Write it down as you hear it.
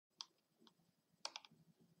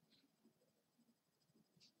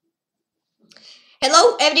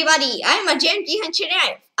Hello everybody, I'm a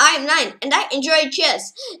Cherniaiev. I'm 9 and I enjoy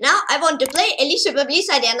chess. Now I want to play a SuperBlitz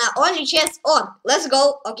arena, only chess on. Let's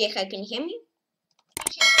go. Okay, hi, can you hear me?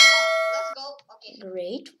 Let's go. Okay.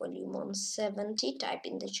 Great, volume on 70. Type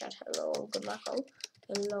in the chat. Hello, good luck all.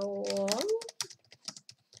 Hello all.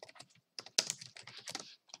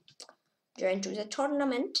 Join to the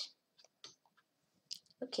tournament.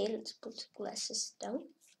 Okay, let's put glasses down.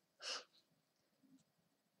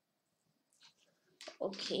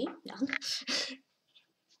 Okay, done.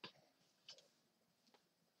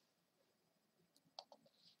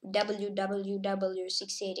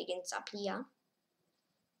 WWW68 against Antalya.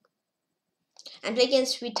 And play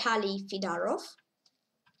against Vitaly Fedorov.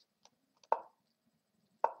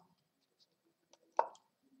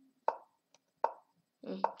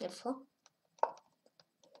 F4.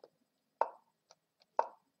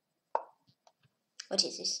 What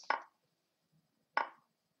is this?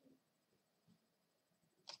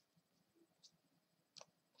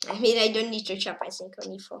 I mean, I don't need to chop, I think,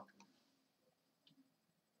 on E4.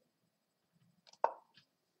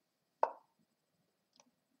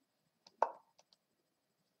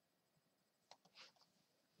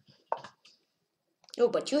 Oh,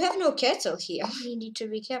 but you have no castle here. You need to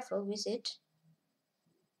be careful with it.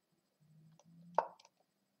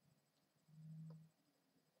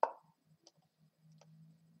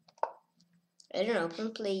 I don't know,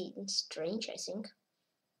 I'm playing strange, I think.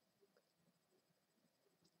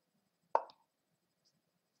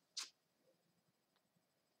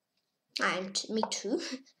 Me too.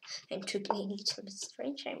 I'm too playing a little bit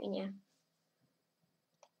strange, I mean, yeah.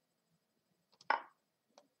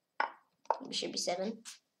 Bishop B7.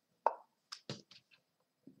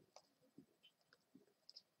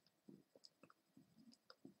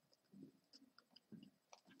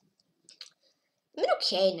 I mean,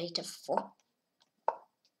 okay, knight F4.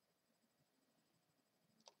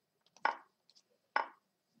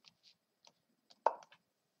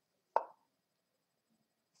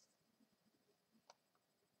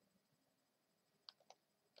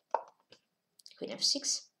 Queen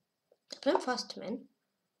F6. I'm fast, man.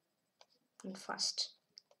 I'm fast.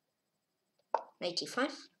 Knight E5.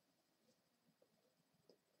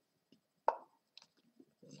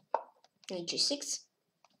 Knight G6.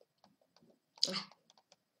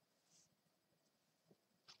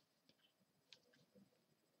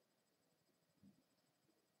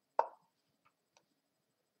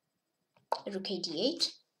 Rook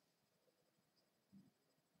A8.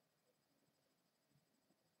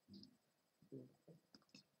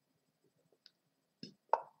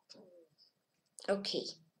 Okay.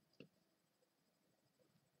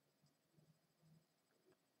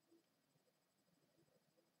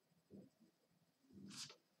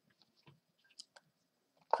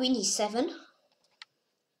 Queen E7.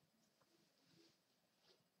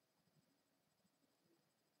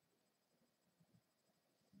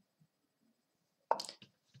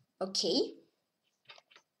 Okay.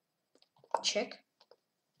 Check.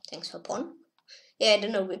 Thanks for pawn. Yeah, I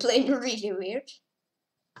don't know, we're playing really weird.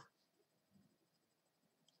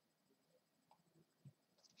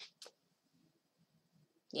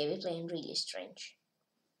 Yeah, we're playing really strange.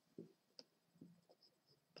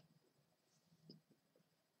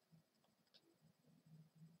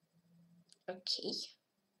 Okay.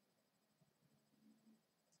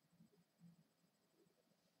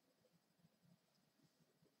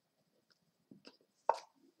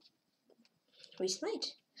 With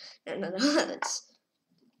knight. No,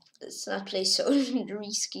 let's not play so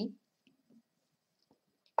risky.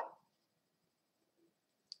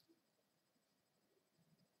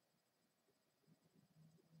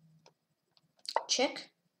 Check.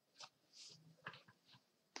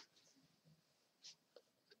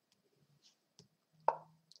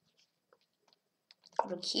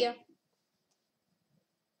 Rook here.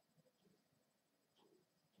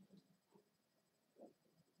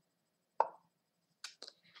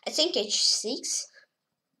 I think H6.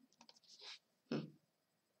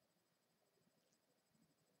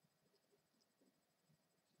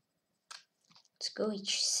 Let's go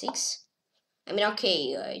H6. I mean,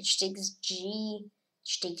 okay, H takes G.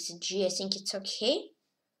 H takes G. I think it's okay.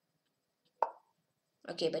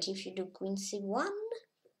 Okay, but if you do Queen C1,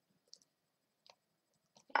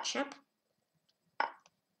 chop,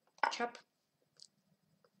 chop.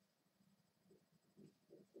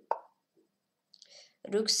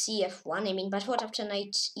 Rook CF1. I mean, but what after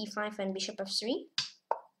knight E5 and bishop F3?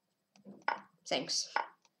 Thanks.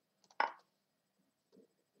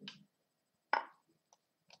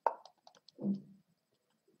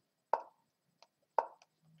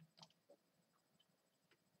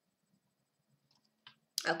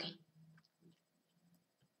 Okay.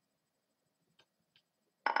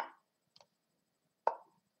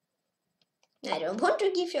 don't want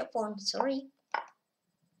to give you a pawn, sorry.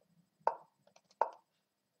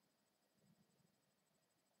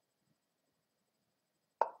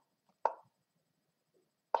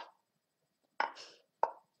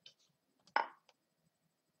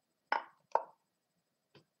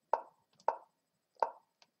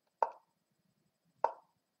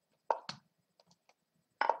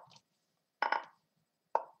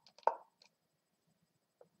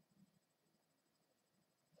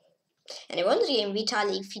 And I want to game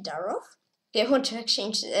Vitaly Fedorov. I want to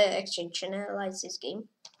exchange analyze this game.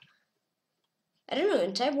 I don't know,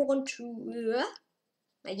 and I want to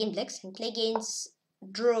again blacks and play against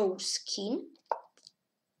Draws King.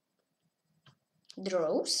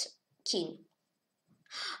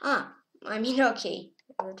 Ah, I mean, okay,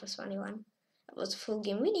 that was funny one. It was full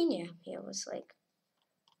game winning, yeah. It was like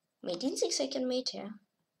mate in 6 second mate, yeah.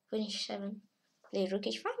 Finish 7. Play rook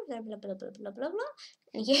h5, blah blah blah blah blah blah blah.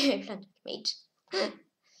 And yeah, I planted mate.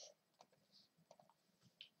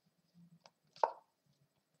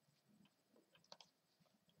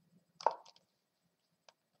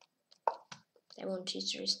 I won't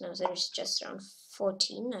choose this now. There is just around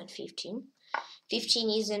 14, not 15. 15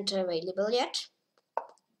 isn't available yet.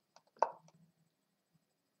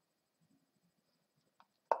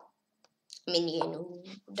 I mean, you know,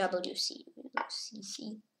 WCC.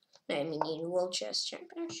 No, I mean, you know, World Chess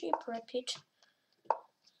Championship, Rapid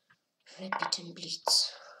and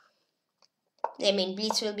Blitz. I mean,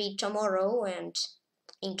 Blitz will be tomorrow and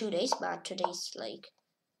in 2 days, but today's like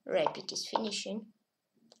Rapid is finishing.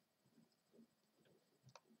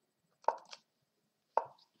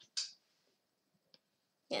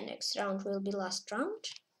 Yeah, next round will be last round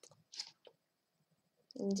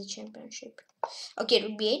in the championship. Okay,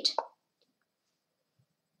 rook b8.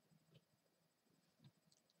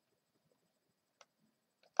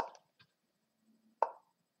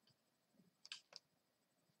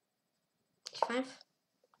 H5.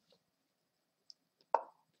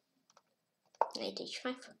 Knight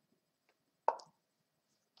h5.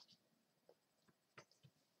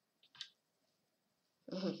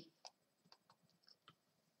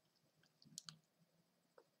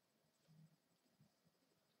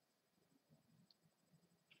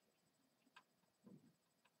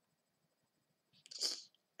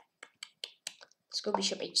 Let's go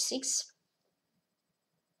bishop h6.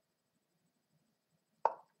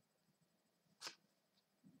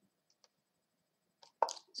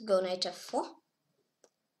 Let's go knight f4.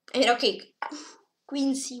 I mean, okay,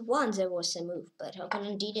 queen c1, there was a move, but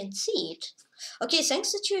opponent didn't see it. Okay,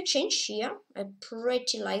 thanks to your exchange here. I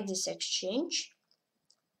pretty like this exchange.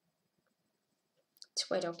 It's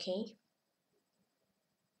quite okay.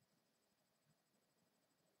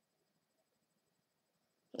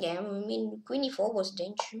 Yeah, I mean, queen e4 was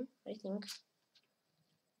danger, I think.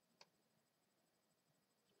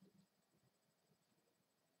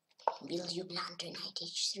 Will you blunder knight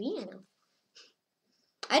h3?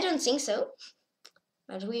 I don't think so,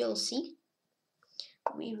 but we will see.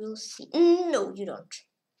 We will see. No, you don't.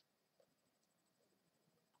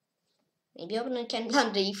 Maybe opponent can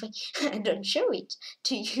blunder if I don't show it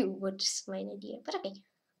to you. What's my idea? But okay.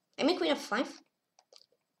 I mean queen f5.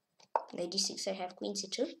 Knight d6, I have queen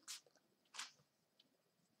c2.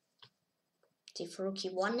 Take rook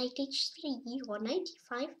e1, knight h3, or knight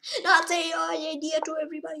e5. That's a idea to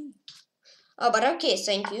everybody. Oh, but okay,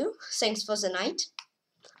 thank you. Thanks for the night.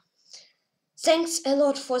 Thanks a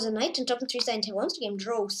lot for the night. And top 3 side once game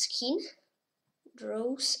Draws King.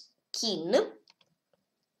 Draws King.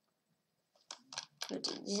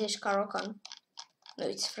 This is Karlsruhe. No,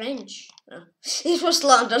 it's French. No. It was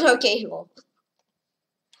London. Okay, well.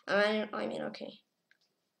 I mean, okay.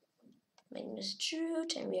 Magnus drew,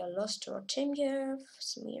 and we are lost to Cherniaiev.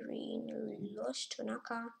 Smirin lost to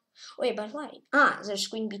Naka. Wait, but why? Ah, there's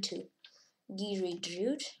queen b2. Giri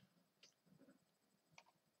drew.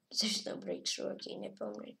 There's no breakthrough. Okay,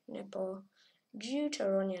 Nepo drew,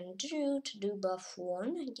 Romania drew, Dubov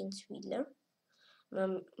 1 against Wheeler.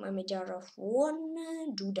 Mamedov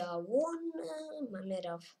 1, Duda 1,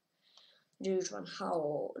 Mamedov drew 1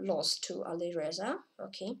 how lost to Alireza.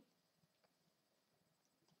 Okay.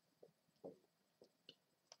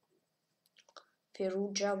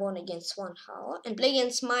 Perugia 1 against 1 how and play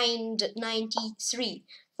against Mind 93.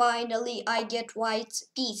 Finally, I get white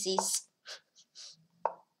pieces.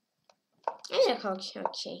 I mean,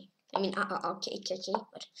 okay. I mean, okay,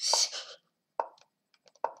 but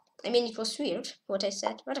I mean, it was weird what I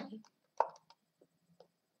said, but okay.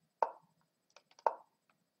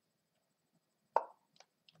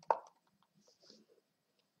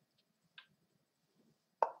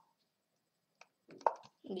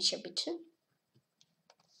 Bishop b2.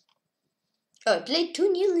 Oh, I played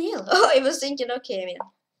 2-0. Oh, I was thinking, okay, I mean,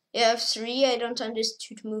 yeah, f3, I don't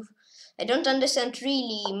understand move. I don't understand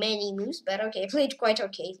really many moves, but okay, I played quite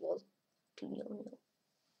okay. Well, 2-0.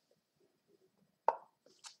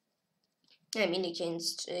 I mean,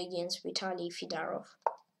 against Vitaly Fedorov.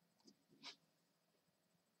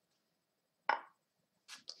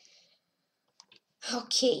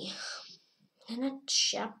 Okay. Not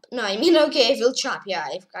chop. No, I mean, okay, I will chop. Yeah,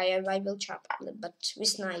 if I will chop. But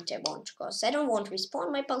with knight I won't, because I don't want to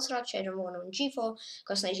respawn my pawn structure. I don't want on g4,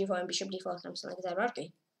 because knight g4 and bishop d4, something like that.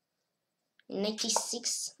 Okay.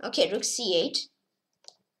 96. Okay, rook c8.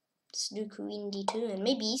 Let's do queen d2 and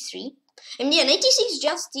maybe e3. I mean, yeah, 96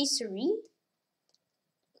 just e3.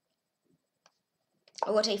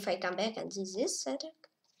 Or what if I come back and do this attack?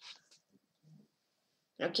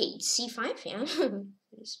 Okay, it's c5, yeah.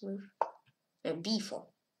 This move. No, b4.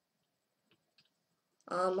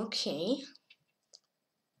 Okay.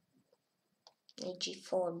 Knight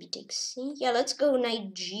g4, b takes c. Yeah, let's go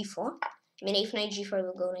knight g4. I mean, if knight g4,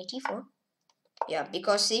 we'll go knight e4. Yeah,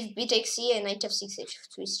 because if b takes c and knight f6,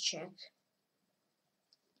 h3 check.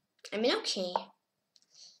 I mean, okay.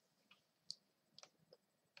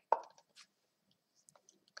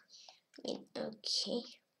 I mean, okay.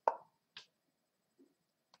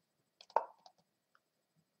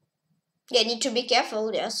 Yeah, I need to be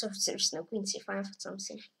careful. Yeah, so there's no queen c5 or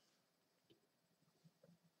something.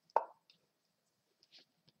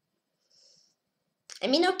 I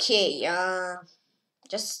mean, okay. I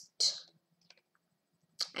just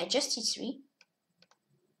e3.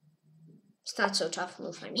 It's not so tough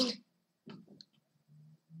move. I mean,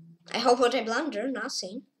 I hope what I blunder,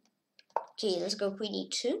 nothing. Okay, let's go queen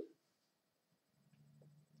e2.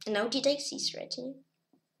 And now d takes c threatening.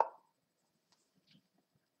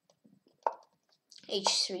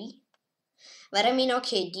 h3. But I mean,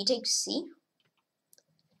 okay, d takes c.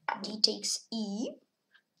 D takes e.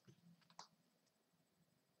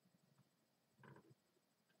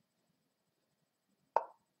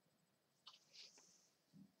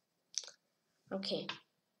 Okay.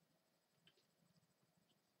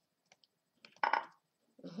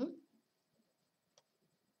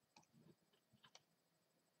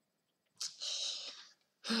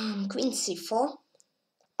 Queen c4.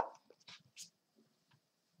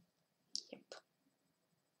 Yep.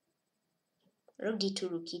 Rook d2,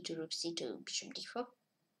 rook e2, rook c2, bishop d4.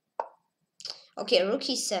 Okay, rook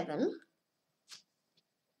e7.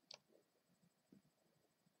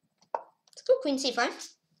 Let's go queen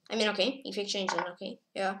c5. I mean, okay, if you exchange, then okay.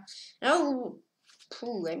 Yeah. Now,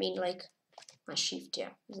 I mean, like, my shift, yeah.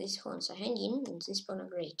 These pawns are hanging, and these pawns are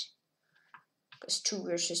great. Because 2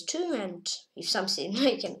 versus 2, and if something,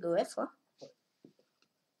 I can go f4.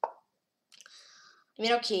 I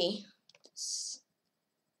mean, okay. Let's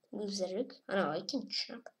move the rook. Oh, no, I can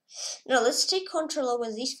jump. No, let's take control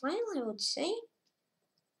over this file, I would say.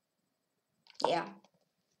 Yeah.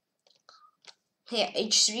 Yeah,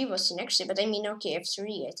 h3 was the next, but I mean, okay,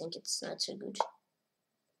 f3, I think it's not so good.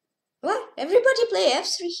 What? Everybody play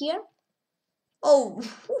f3 here? Oh,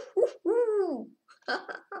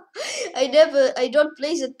 I don't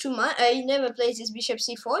play that too much. I never play this bishop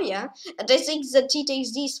c4, yeah. And I think that t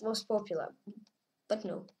takes this was popular, but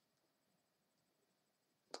no.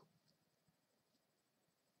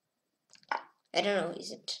 I don't know,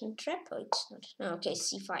 is it a trap or it's not? No, okay,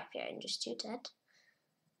 c5, yeah, I understood that.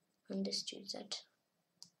 Understood that.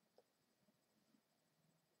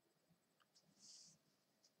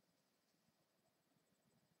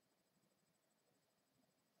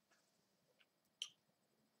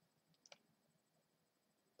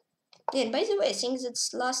 Yeah, and by the way, I think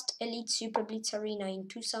that's last Elite SuperBlitz Arena in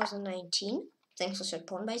 2019. Thanks for third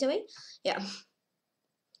pawn, by the way. Yeah.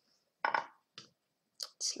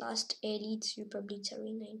 It's last Elite SuperBlitz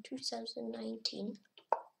Arena in 2019.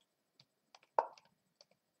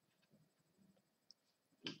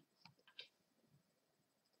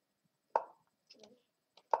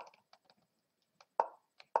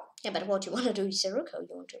 Yeah, but what you want to do is a rook, or you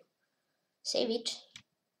want to save it?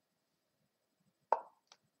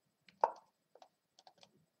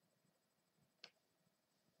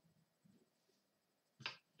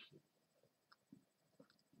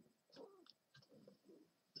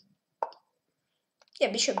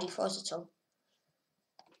 Yeah, bishop d4, that's all.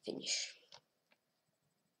 Finish.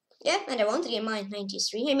 Yeah, and I won't remind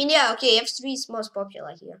 93. I mean, yeah, okay, f3 is most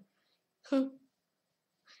popular here.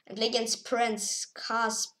 I play against Prince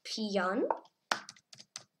Caspian.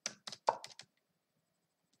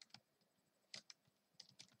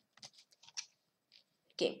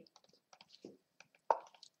 Okay.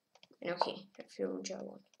 And okay, Firuja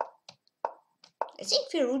won. I think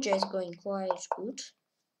Firuja is going quite good.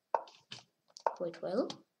 quite well.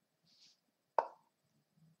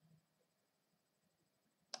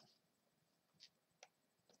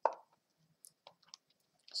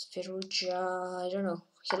 Sferuja, I don't know.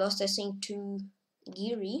 He lost, I think, to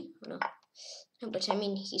Giri. No. No, but I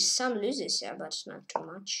mean, his son loses, yeah, but not too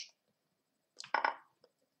much.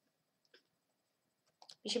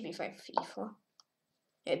 Bishop e5, e4.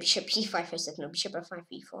 No, bishop e5, I said no. Bishop f5,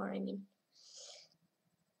 e4, I mean.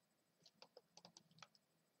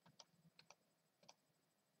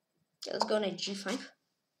 Okay, let's go knight g5.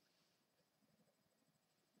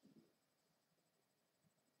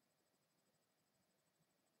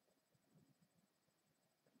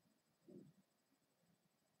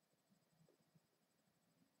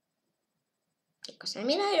 Because I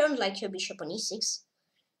mean, I don't like your bishop on e6.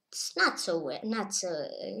 It's not so well, not so.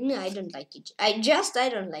 No, I don't like it. I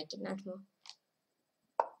don't like it, not more.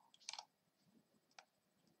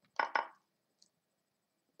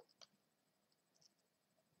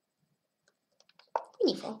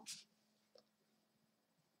 Queen e4.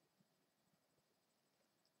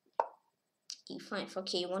 e5.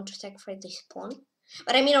 Okay, you want to sacrifice this pawn,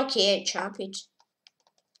 but I mean, okay, I chop it.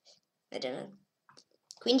 I don't know.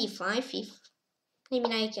 Queen d5. If I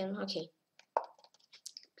mean, I can. Okay.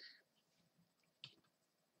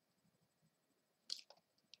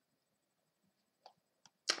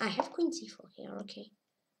 I have queen c4 here. Okay.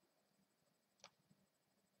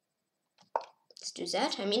 Let's do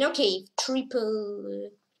that. I mean, okay, triple.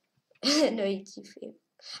 No, it's c4.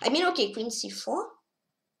 I mean, okay, queen c4.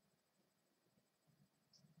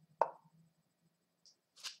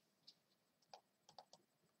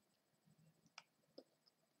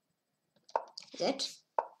 That.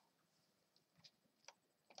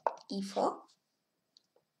 e4.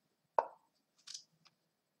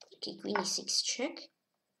 Okay, queen e6 check.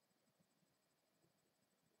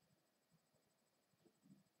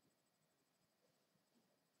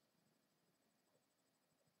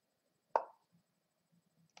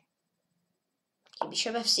 Okay,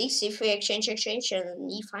 bishop f6. If we exchange, and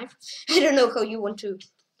e5. I don't know how you want to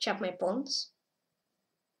chop my pawns.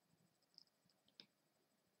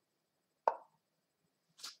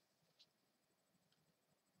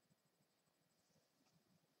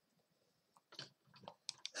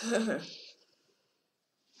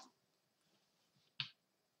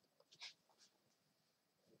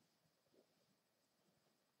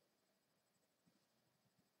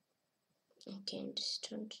 Okay,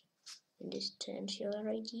 understand your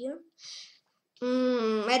idea.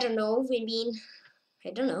 I don't know. I mean, I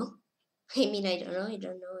don't know. I mean, I don't know. I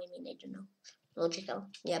don't know. I mean, I don't know. Logical.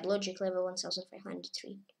 Yeah, logic level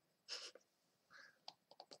 1503.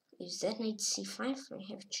 Is that knight c5?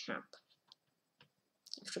 I have chop.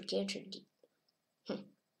 If we care to d.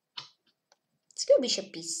 Let's go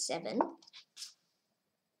bishop b7.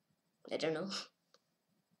 I don't know.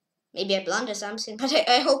 Maybe I blunder something, but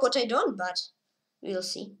I hope what I don't, but we'll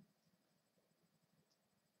see.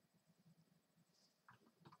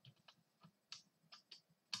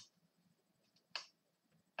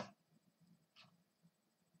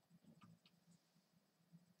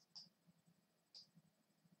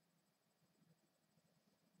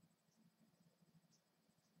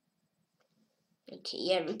 Okay,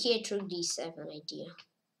 yeah, Rukia took d7 idea.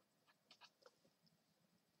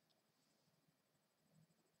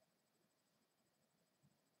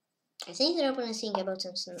 I think the opponent is thinking about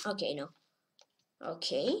something. Okay, no.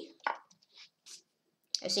 Okay.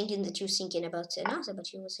 I was thinking that you were thinking about another,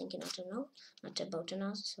 but you were thinking not about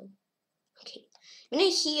another, so okay. When I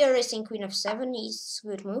hear I think queen f7 is a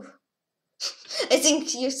good move. I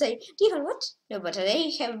think you say, Tykhon, what? No, but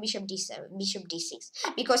I have bishop d7, bishop d6.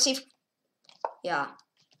 Because if, yeah,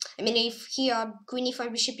 I mean, if here queen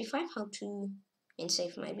e5, bishop e5, how to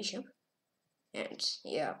save my bishop? And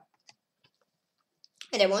yeah.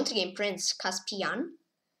 And I want to game Prince Caspian.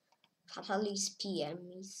 Fatalis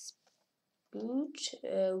PM is good.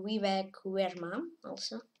 Vivek Verma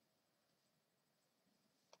also.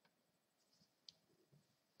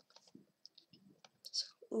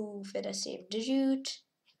 So, Fedasir Drut.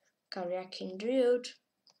 Karyakin Drut.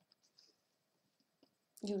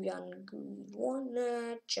 Yuyan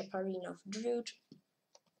Guwana. Chaparinov Drut.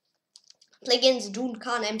 Play against Dun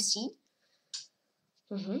Khan MC.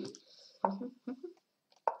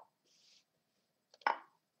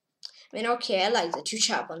 I mean, okay, I like the 2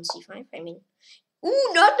 sharp on c5. I mean,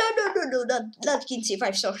 ooh, no, not king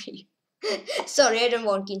c5. Sorry, sorry, I don't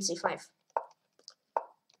want king c5,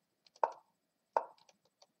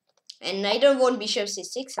 and I don't want bishop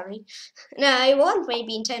c6. Sorry, no, I want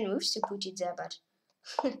maybe in 10 moves to put it there, but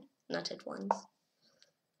not at once.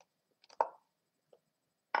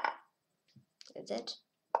 That's it.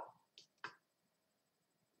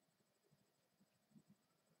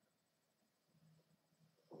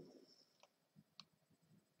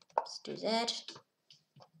 Let's do that.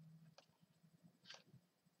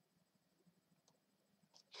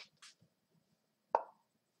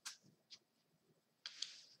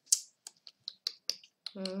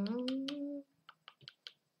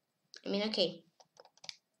 I mean, okay.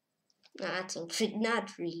 No, I think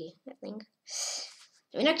not really. I think.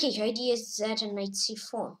 I mean, okay. Your idea is that and knight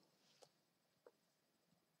c4.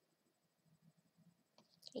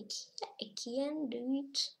 I can do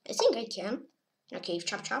it. I think I can. Okay, if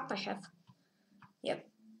chop chop, I have. Yep.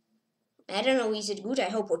 I don't know. Is it good? I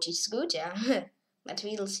hope it is good. Yeah. But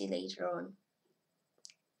we'll see later on.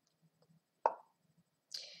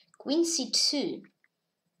 Queen c2.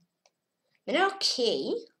 I mean,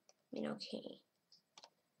 okay. I mean, okay.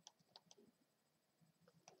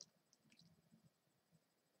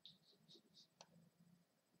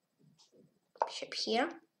 Bishop here.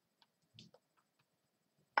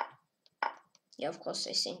 Yeah, of course,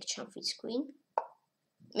 I think chop with queen.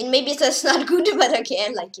 I mean, maybe that's not good, but okay, I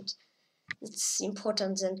like it. It's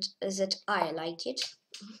important that I like it.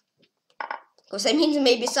 Because I mean,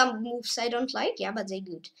 maybe some moves I don't like, yeah, but they're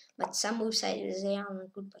good. But some moves they are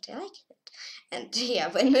not good, but I like it. And yeah,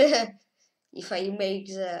 when if I make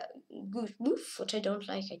the good move, what I don't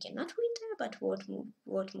like, I cannot win there. But what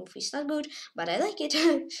move is not good, but I like it,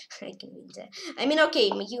 I can win there. I mean, okay,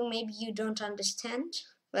 maybe you don't understand,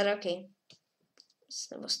 but okay,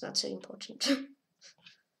 that was not so important.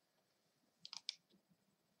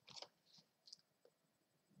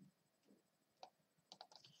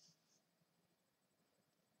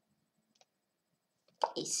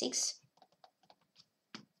 A6.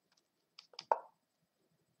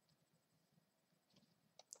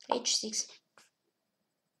 H6.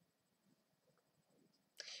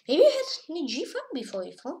 Maybe I had G5 before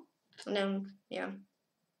E4. No, yeah.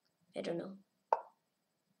 I don't know.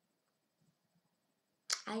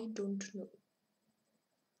 I don't know.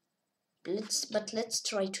 But let's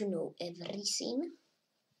try to know everything.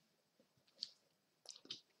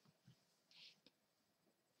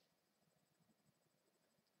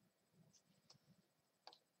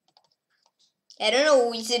 I don't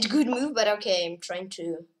know, is it a good move, but okay, I'm trying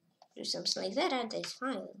to do something like that, and that's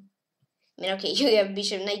fine. I mean, okay, you have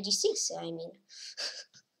bishop knight d6, I mean.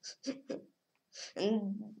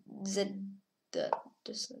 And that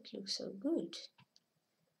does not look so good.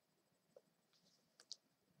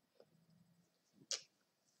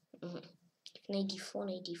 Knight d4,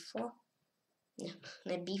 knight d4. No,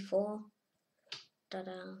 knight b4.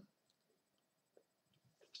 Ta-da.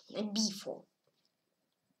 Knight b4.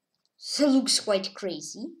 So looks quite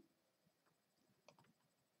crazy.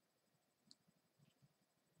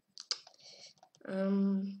 I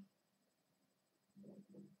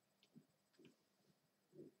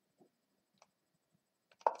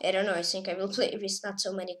don't know, I think I will play with not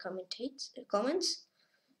so many comments.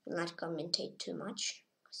 Will not commentate too much,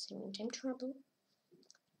 because I'm in time trouble.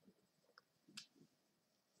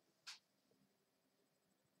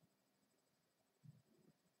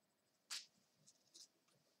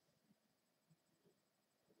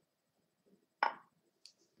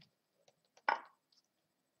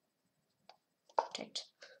 Protect.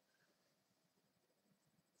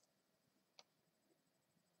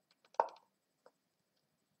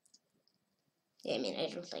 Yeah, I mean, I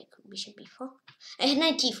don't like bishop b4. I had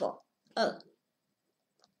knight d4. Oh.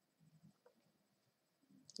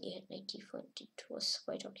 Yeah, knight d4. It was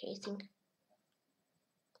quite okay, I think.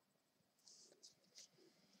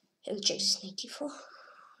 I will check this knight d4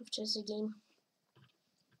 after the game.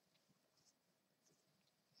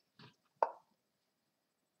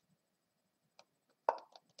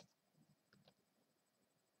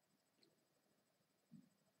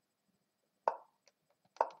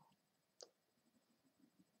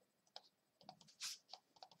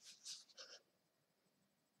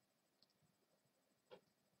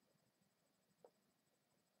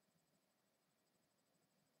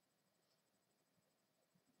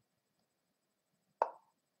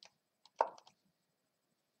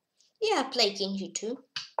 Yeah, play king g2.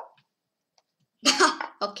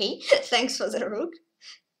 Okay, thanks for the rook.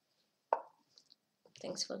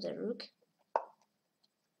 Thanks for the rook.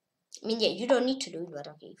 I mean, yeah, you don't need to do it, but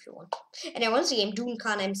okay, if you want. And then once again, doing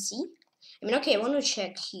Khan MC. I mean, okay, I want to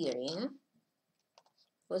check here, yeah?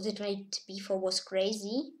 Was it knight b4 was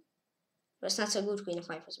crazy? It was not so good, queen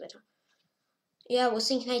f5 was better. Yeah, I was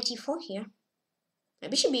thinking knight e4 here.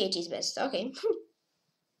 Bishop b8 is best, okay.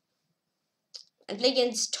 And play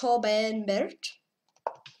against Torben Bert.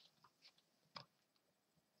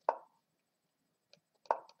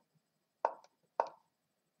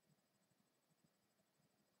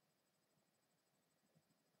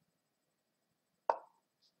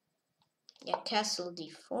 Yeah, castle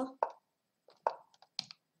d4.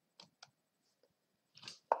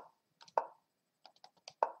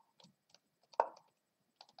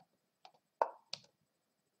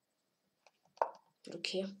 Look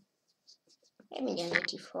here. I mean, yeah, knight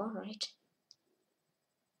d4, right?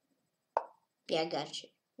 Yeah, got you.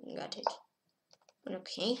 Got it.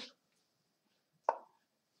 Okay.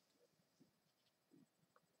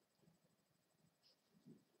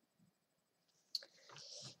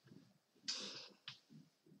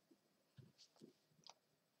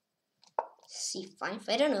 c5.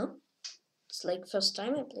 I don't know. It's like first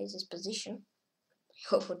time I play this position. I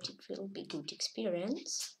hope it will be good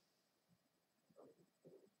experience.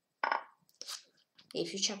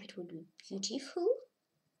 If you chop it would be beautiful.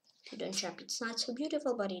 If you don't chop it's not so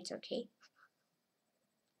beautiful, but it's okay.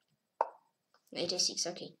 Knight a6,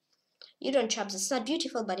 okay. You don't chop, it's not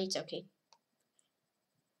beautiful, but it's okay.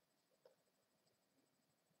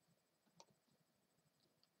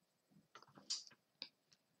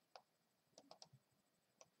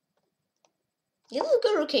 Yellow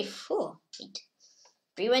go rook a4. Wait.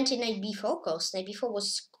 Prevented knight b4 course. Knight b4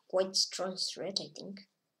 was quite strong threat, I think.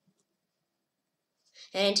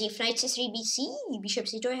 And if knight c3 bc, bishop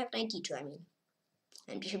c2, I have knight d2, I mean.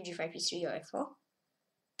 And bishop g5 e3 or f4.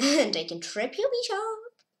 And I can trap your bishop.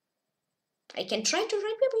 I can try to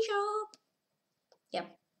trap your bishop.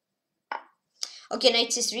 Yep. Okay, knight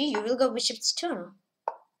c3, you will go bishop c2.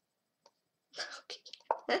 Okay.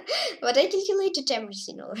 But I calculated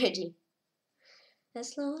everything already.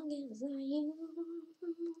 As long as I you.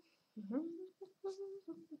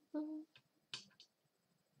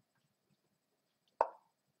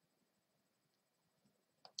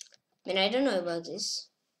 I mean, I don't know about this.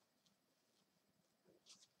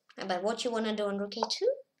 About what you wanna do on rook a2?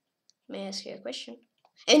 May I ask you a question?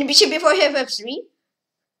 And bishop before f3.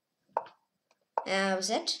 Was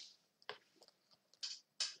that?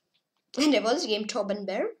 And there was game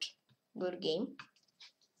Tobin-Bert. Good game.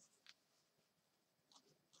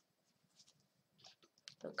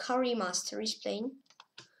 Grandmaster is playing.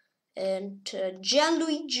 And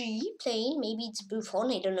Gianluigi playing. Maybe it's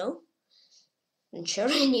Buffon, I don't know. I'm sure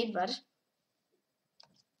I need, but.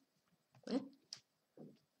 What?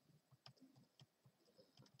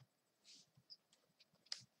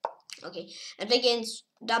 Okay, and against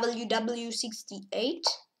WW68.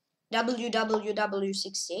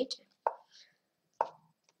 WWW68.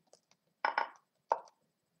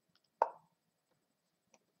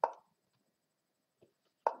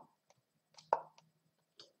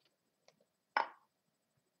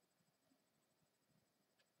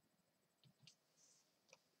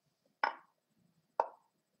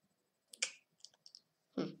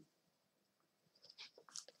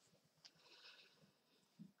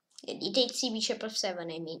 He takes c bishop f7,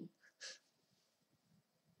 I mean.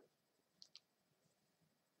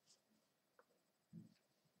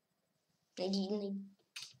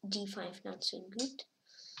 d5, not so good.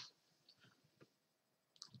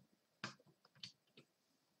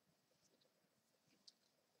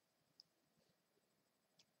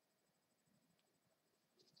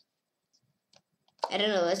 I don't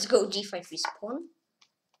know, let's go d5 with pawn.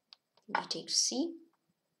 D takes c.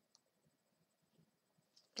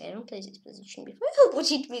 I don't play this position before, but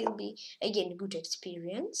it will be, again, good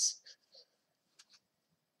experience.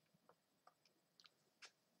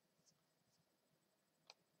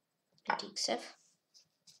 Knight takes f.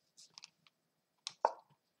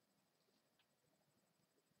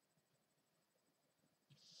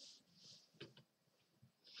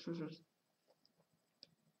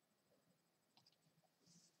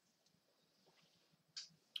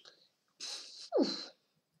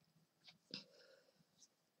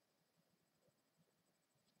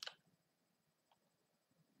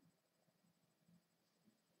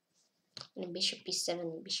 And bishop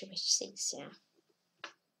b7, bishop h6, yeah.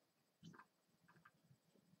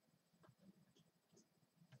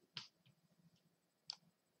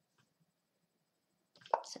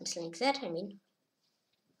 Something like that, I mean.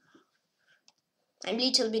 I'm a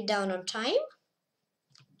little bit down on time.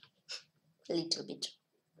 A little bit.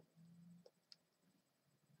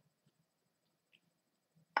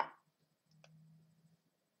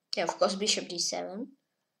 Yeah, of course, bishop d7.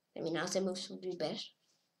 I mean, other moves would be better.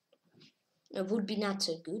 It would be not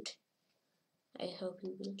so good. I hope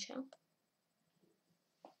you will jump.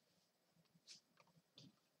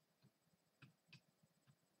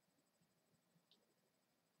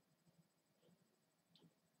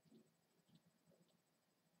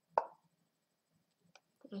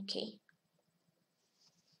 Okay.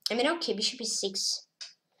 I mean, okay, bishop e6.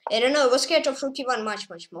 I don't know, I was scared of rook e1 much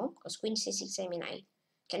more. Because queen c6, I mean, I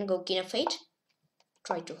can go king of 8.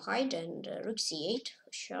 try to hide, and rook c8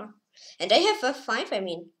 for sure. And I have f5, I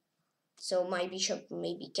mean, so my bishop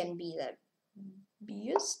maybe can be the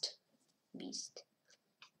beast.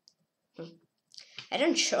 I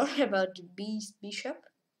don't sure about the beast bishop.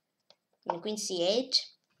 I mean, queen c8,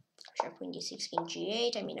 sharp queen d6, king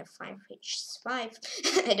g8. I mean, f5,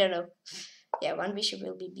 h5. I don't know. Yeah, one bishop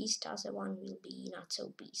will be beast, other one will be not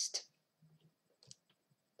so beast.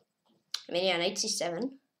 I mean, yeah, knight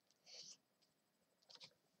c7.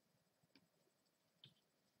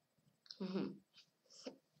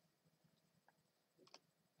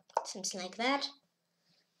 Seems like that.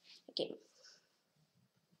 Okay.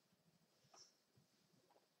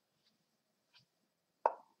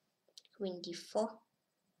 Queen d4.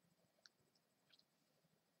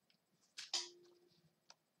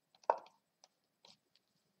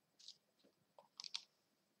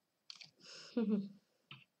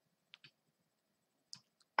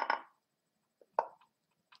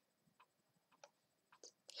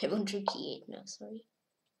 I want rook e8 now, sorry.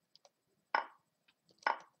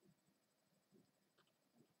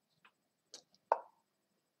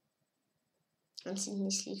 I'm seeing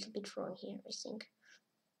this a little bit wrong here, I think.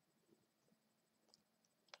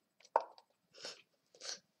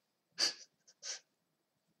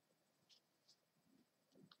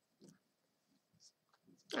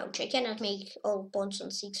 Ouch, I cannot make all pawns on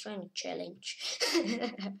 6 rank challenge.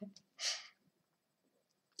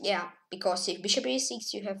 Yeah, because if bishop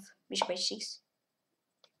a6, you have bishop h6.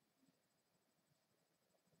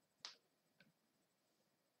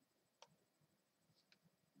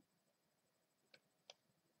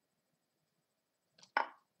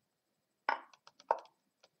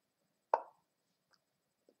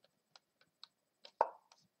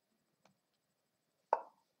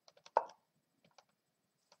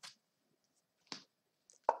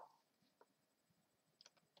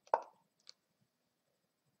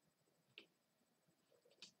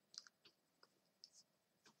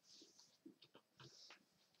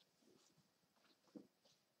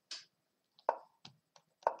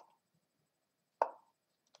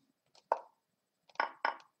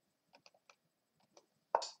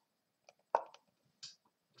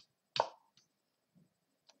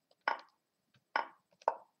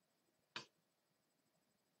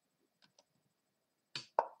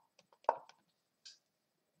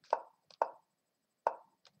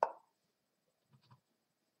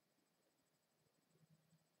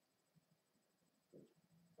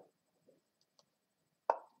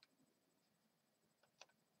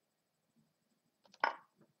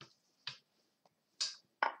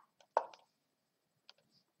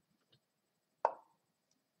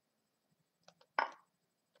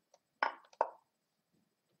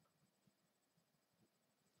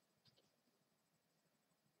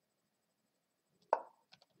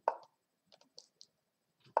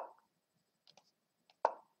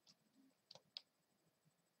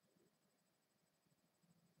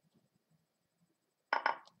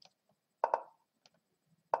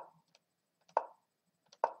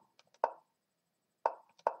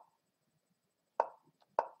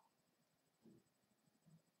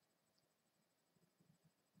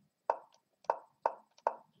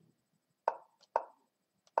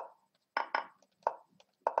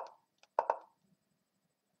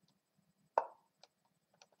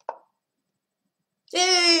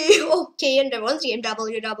 Hey, okay, and there was the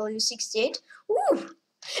WW68. Woo!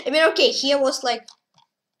 I mean, okay, here was like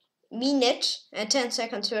minute and 10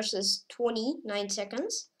 seconds versus 29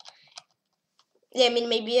 seconds. Yeah, I mean,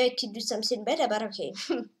 maybe I could do something better, but okay.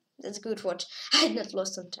 That's good what I had not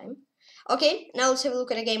lost some time. Okay, now let's have a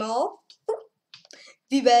look at the game of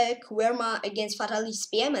Vivek Verma against Fatalist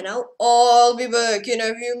PM, and now I'll be back in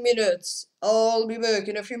a few minutes. I'll be back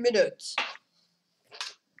in a few minutes.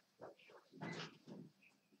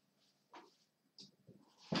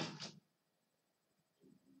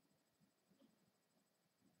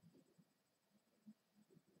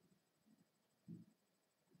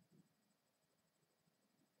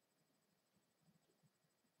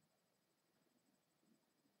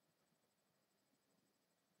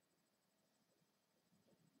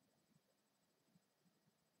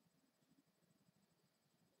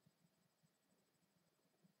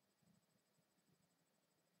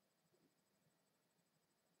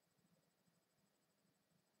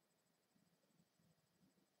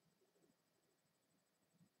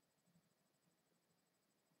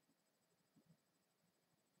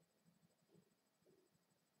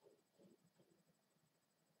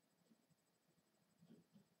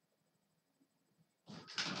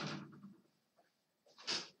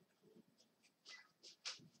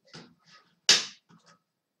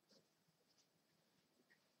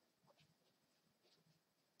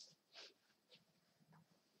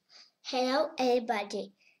 Hello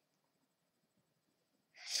everybody.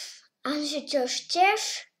 I'm your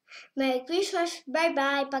Jeff. Merry Christmas. Bye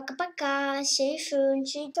bye. Пока-пока. See you soon.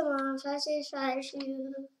 See you tomorrow. See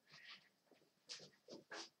you.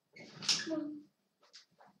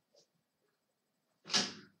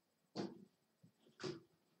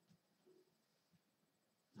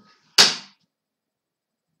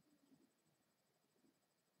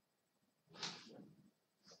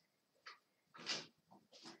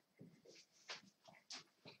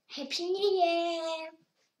 Happy New Year.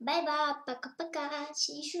 Bye bye. Пока-пока.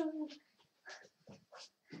 See you soon.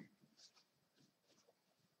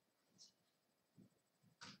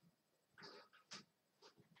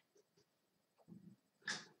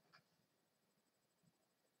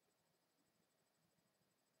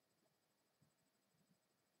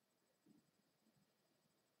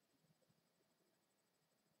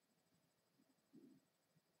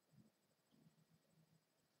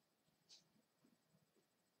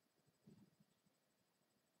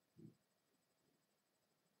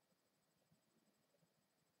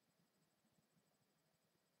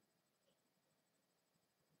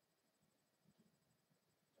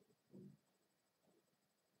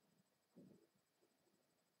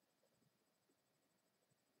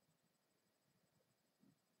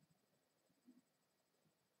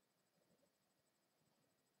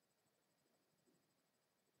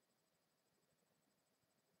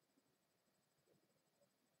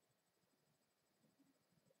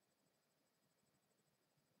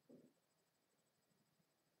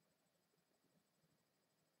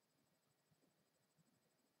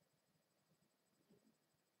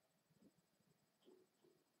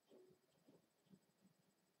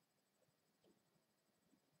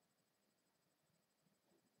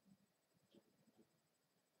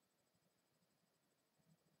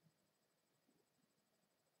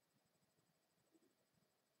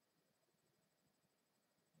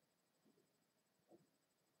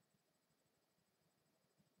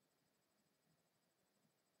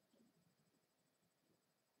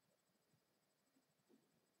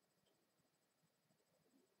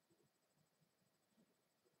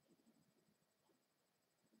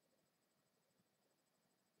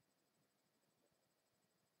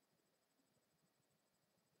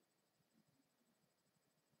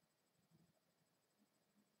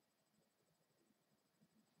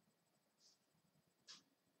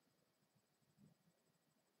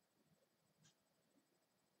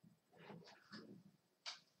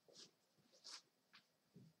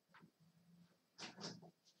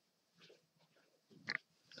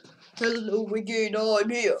 Hello again, I'm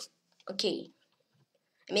here. Okay.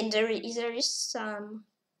 I mean, there is some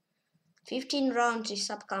 15 rounds is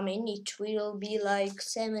upcoming. It will be like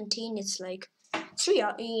 17. It's like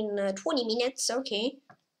 20 minutes. Okay.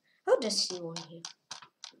 How does he want here?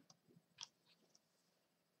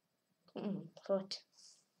 What?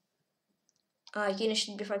 Kina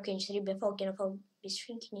should be 5, Kina 3 before, Kina 4 be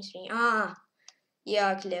 3, Kina 3.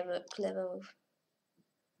 Yeah, clever move.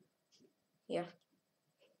 Yeah.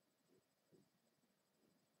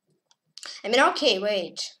 I mean, okay,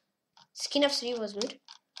 wait. Skin of 3 was good.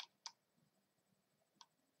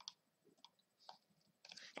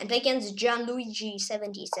 And against Gianluigi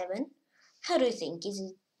 77. How do you think? Is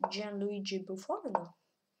it Gianluigi Buffon or no?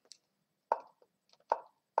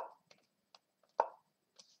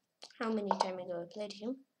 How many time ago I played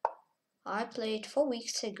him? I played 4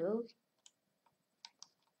 weeks ago.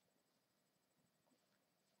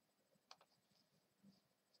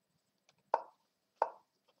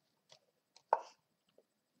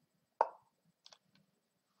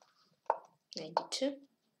 E2.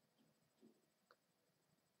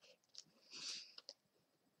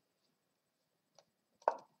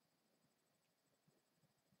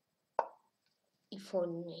 E4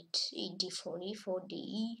 knight, d4, e4 de,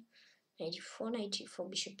 knight e4, knight e4,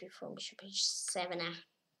 bishop e4, bishop h7.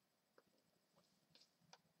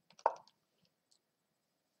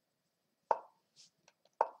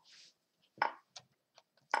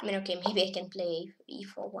 I mean, okay, maybe I can play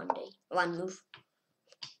e4 one day, one move.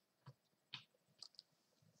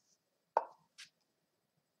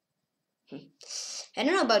 I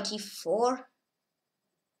don't know about e4.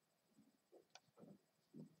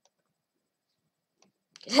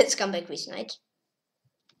 Let's come back with knight.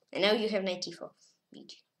 And now you have knight e4.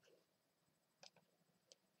 BG.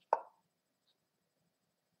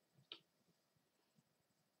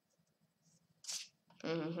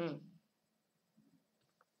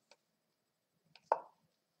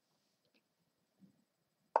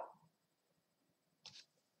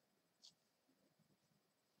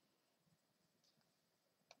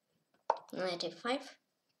 Knight f5.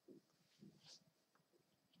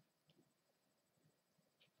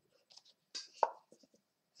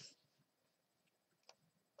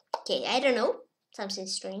 Okay, I don't know. Something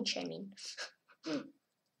strange, I mean.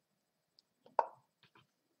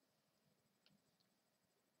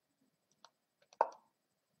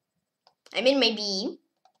 I mean, maybe.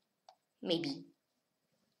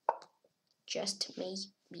 Just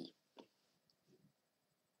maybe.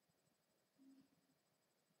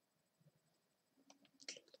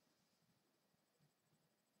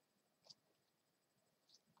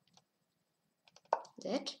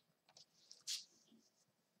 That.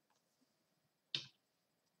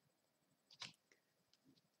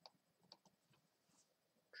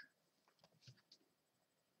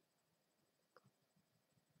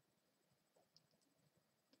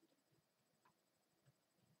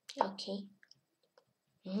 Okay.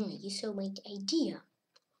 You saw my idea.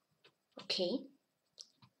 Okay.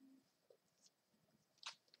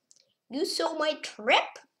 You saw my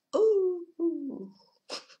trap? Ooh.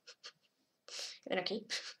 Okay.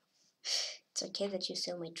 It's okay that you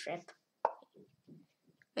saw my trap.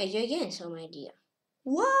 You again saw my idea.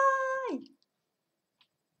 Why?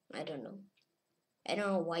 I don't know. I don't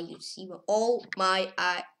know why you see all my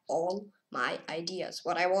ideas.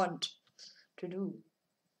 What I want to do.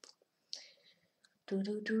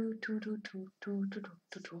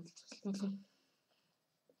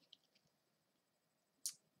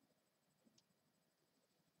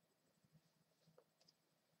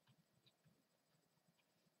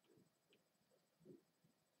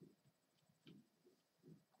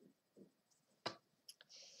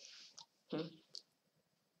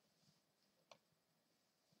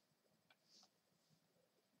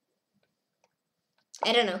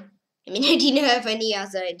 I don't know. I mean, I didn't have any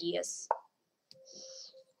other ideas.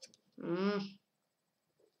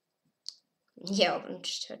 Yeah, I'm gonna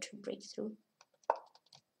just have to break through.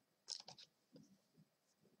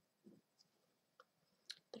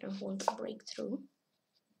 But I don't want to break through.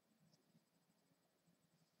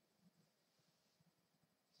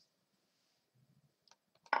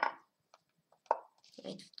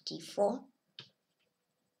 Knight d4.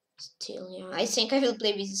 Still, yeah. I think I will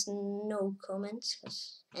play with no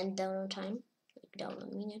comments and down on time. Like down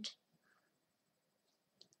a minute.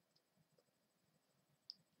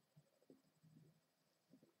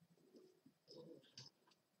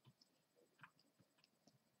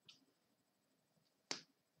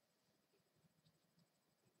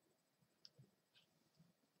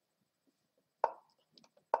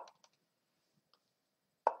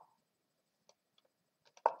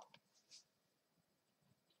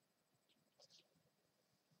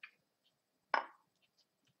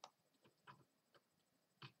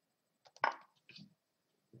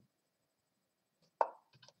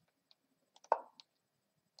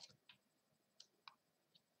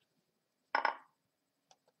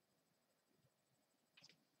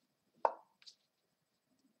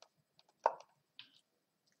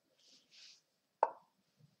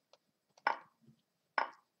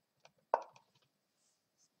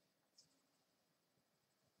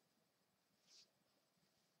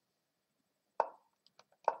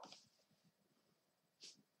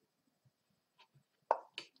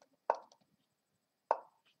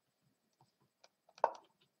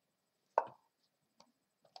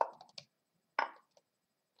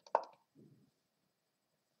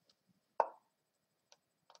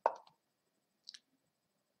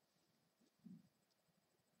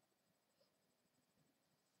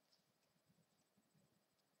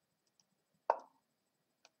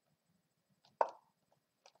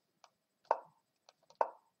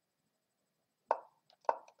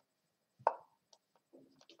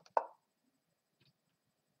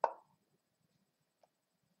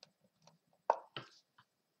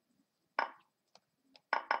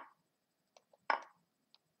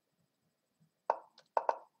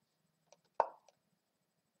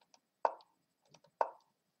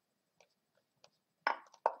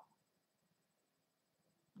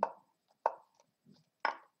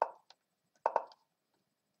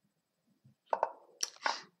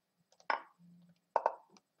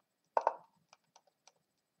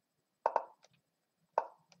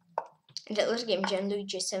 And that was game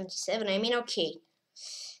Gianluigi 77. I mean, okay.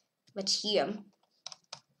 But here,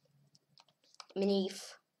 I mean,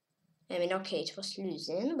 okay, it was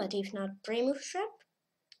losing, but if not pre-move trap,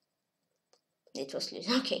 it was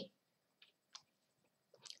losing. Okay.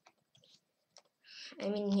 I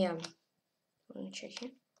mean, yeah. Let me check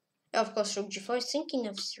here. Of course, rook g4 is thinking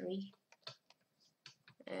of 3.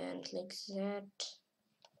 And like that.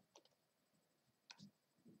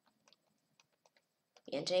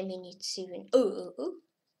 And I mean, it's even. Oh.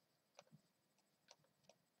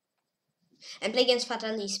 And play against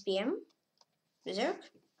Fatal PM. Berserk.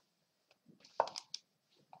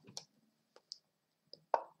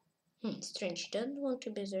 Strange, don't want to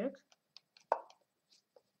berserk.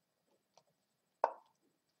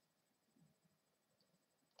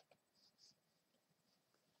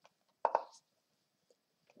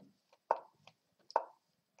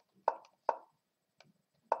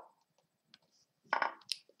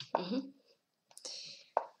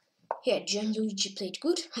 Yeah, Gianluigi played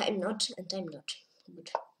good. I'm not, and I'm not good.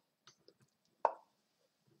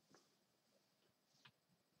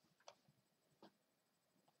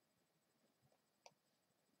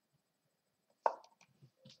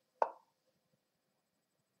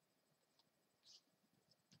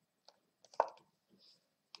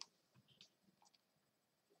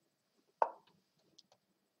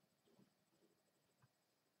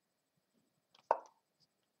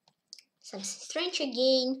 Something strange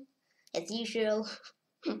again, as usual.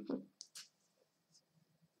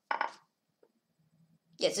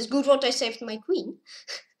 Yes, it's good what I saved my queen.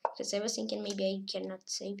 Because I was thinking maybe I cannot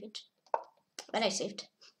save it. But I saved.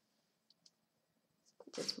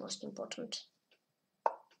 That's most important.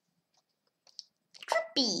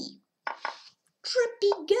 Trippy!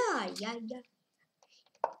 Trippy guy! Yeah.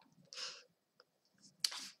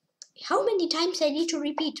 How many times I need to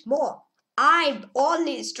repeat more? I'm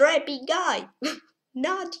only a strappy guy!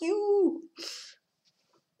 Not you!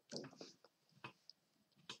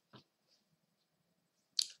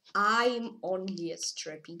 I'm only a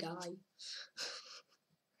strappy guy.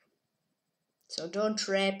 So don't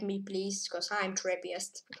trap me, please, because I'm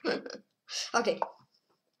trappiest. Okay.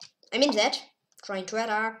 I'm in that. Trying to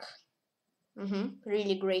attack.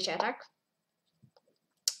 Really great attack.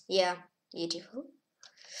 Yeah, beautiful.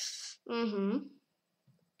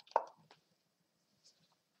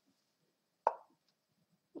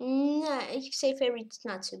 No, if say fair, it's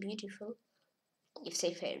not so beautiful. If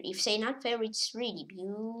say fair, if say not fair, it's really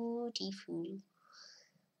beautiful.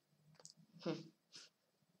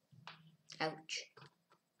 Ouch.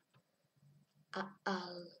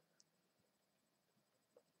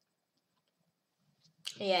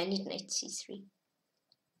 Yeah, I need knight c3.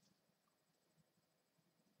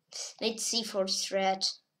 Knight c4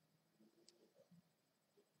 threat.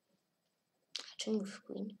 To move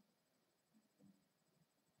queen.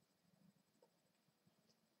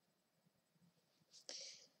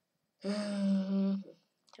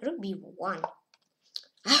 Rook b1.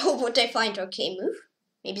 I hope what I find okay move.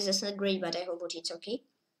 Maybe that's not great, but I hope what it's okay.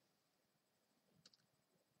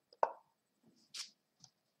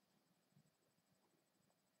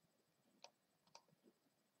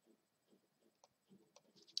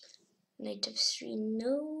 Knight f3,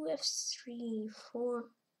 no, f3, 4,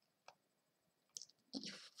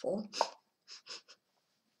 e4.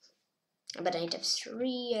 But knight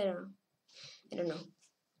f3, I don't know.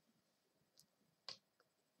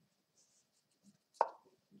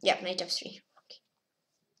 Yeah, knight f3. Okay.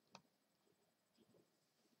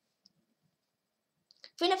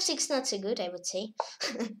 Queen f6 not so good, I would say.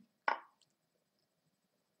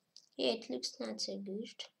 Yeah, it looks not so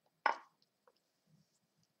good.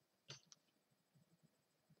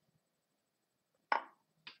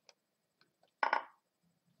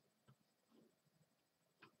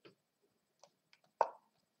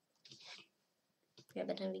 Yeah,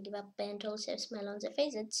 but then we give up and also smile on the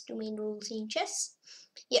face. That's two main rules in chess.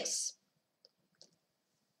 Yes.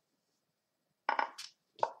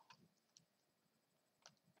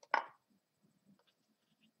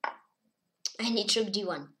 I need rook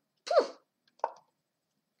d1. Phew.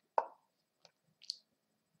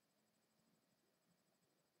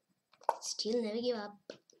 Still never give up.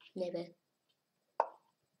 Never.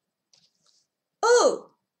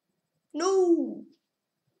 Oh! No!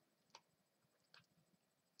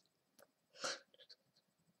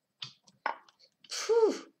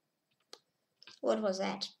 Phew. What was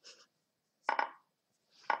that?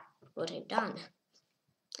 What I've done?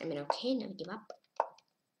 I mean, okay, never give up.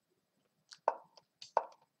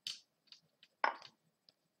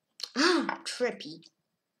 Ah, trippy.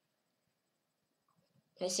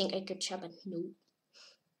 I think I could chop it. No.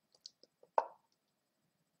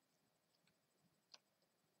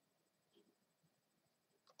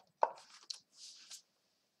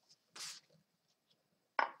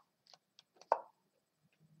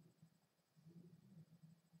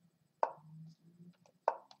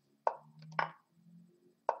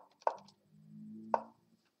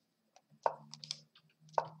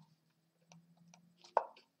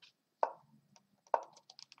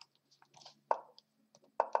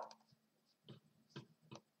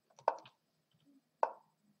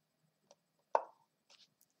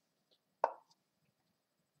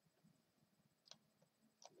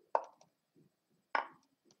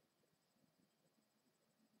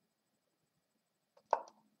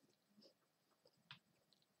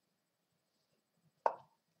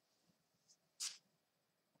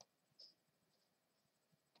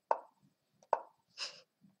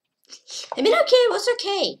 I mean, okay, it was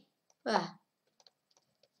okay. Ah.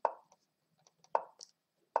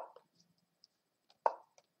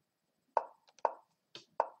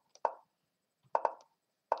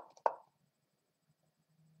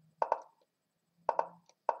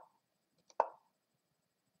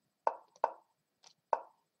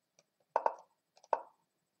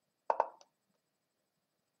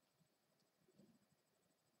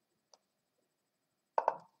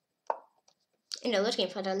 In the late game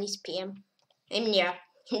for at least PM. I mean, yeah,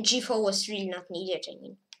 G4 was really not needed. I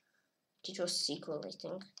mean, it was sequel, I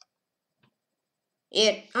think.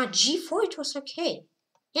 Yeah, G4 it was okay.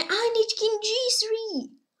 Yeah, I need king G3.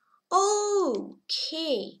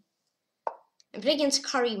 Okay. I play against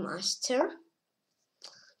Grandmaster.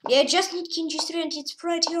 Yeah, I just need king G3 and it's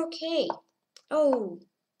pretty okay. Oh.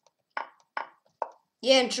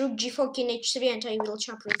 Yeah, and rook G4, king H3, and I will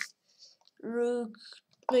chop with rook.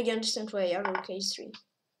 No, you understand why? Yeah, rook H3.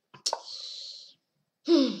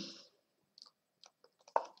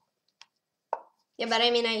 Yeah, but I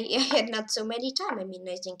mean, I had not so many time. I mean,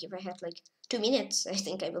 I think if I had like 2 minutes, I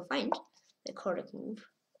think I will find the correct move.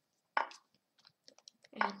 I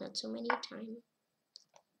had not so many time.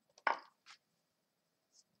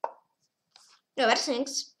 No, but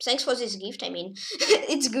thanks. Thanks for this gift. I mean,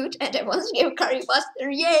 it's good. And I once gave Grandmaster.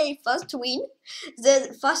 Yay, first win.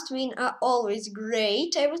 The first win are always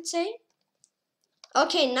great, I would say.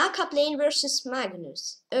 Okay, Naka playing versus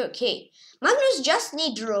Magnus. Okay, Magnus just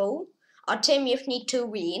need draw. Artemiev need to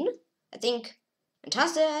win. I think.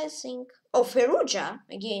 Antalya, I think. Oh, Feruja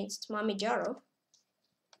against Mamaia.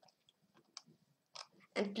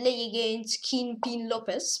 And play against Kingpin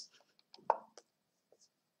Lopez.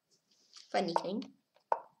 Funny name.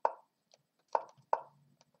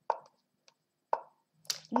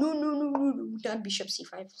 No, not bishop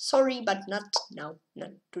c5. Sorry, but not now,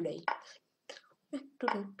 not today. Who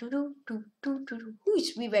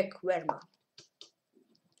is Vivek Verma?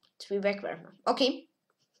 It's Vivek Verma. Okay.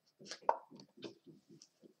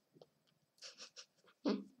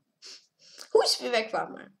 Who is Vivek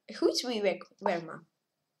Verma? Who is Vivek Verma?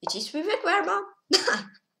 It is Vivek Verma.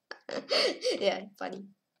 Yeah, funny.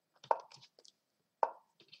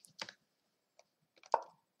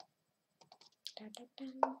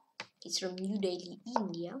 He's from New Delhi,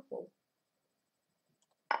 India. Whoa.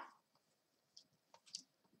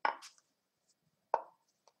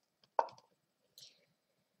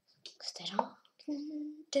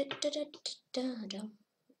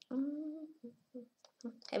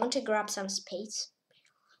 I want to grab some space.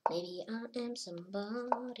 Maybe I am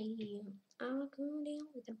somebody. I'll go deal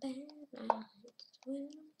with the bad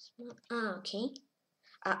nights. Okay.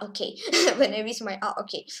 Okay. When I miss my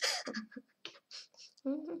okay.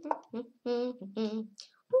 When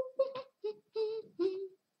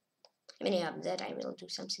I have that, I will do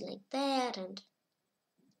something like that and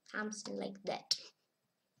something like that.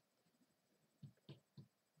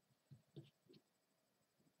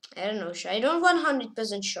 I don't know. I don't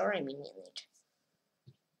 100% sure. I mean,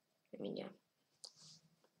 yeah.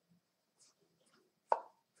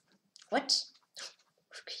 What?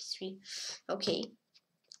 Okay, 3. Okay.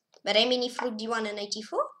 But I mean, if rook d1 and knight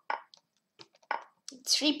e4,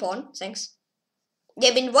 3 pawn. Thanks.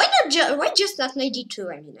 Yeah, I mean, why just not knight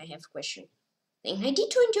d2? I mean, I have a question. I think knight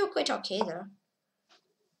d2 and you're quite okay there.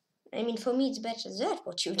 I mean, for me, it's better that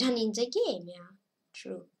what you've done in the game. Yeah,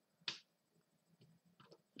 true.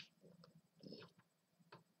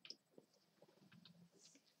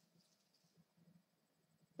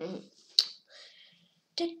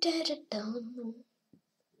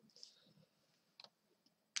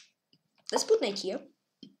 Let's put knight here.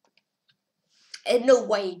 I don't know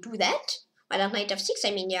why I do that. Why not knight f6?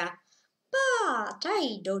 I mean, yeah. But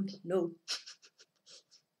I don't know.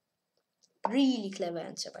 Really clever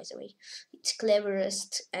answer, by the way. It's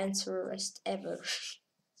cleverest answer ever.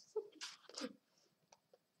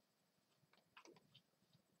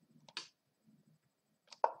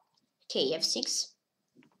 Okay, f6.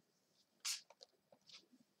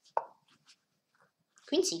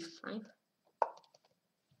 Queen c5.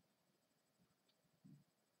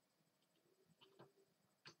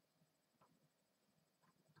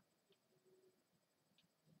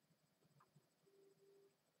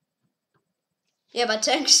 Yeah, but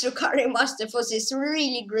thanks to Grandmaster for this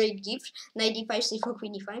really great gift. Knight d5, c4,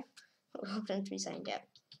 queen e5. Opponent resigned, yeah.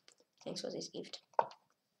 Thanks for this gift.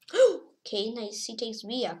 Okay, nice. C takes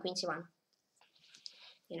b, queen c1.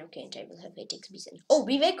 And okay, and I will have a takes b. Oh,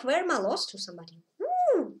 Vivek Verma lost to somebody.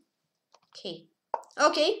 Woo! Okay.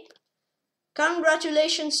 Okay.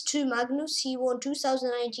 Congratulations to Magnus. He won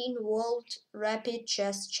 2019 World Rapid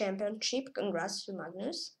Chess Championship. Congrats to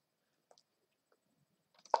Magnus.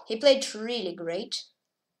 He played really great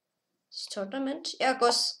this tournament. Yeah,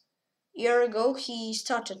 because a year ago he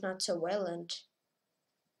started not so well and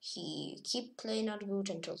he kept playing not good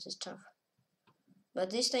until this stuff. But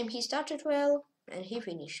this time he started well and he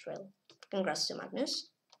finished well. Congrats to Magnus.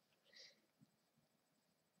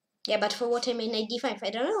 Yeah, but for what I mean 95, I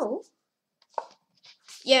don't know.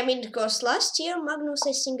 Yeah, I mean, because last year Magnus,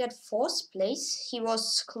 I think, at 4th place. He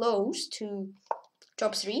was close to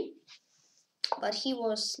top 3, but he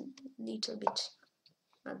was a little bit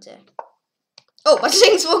not there. Oh, but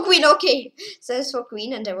thanks for Queen, okay. Thanks for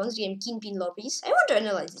Queen, and I won the game Kingpin Lobbies. I want to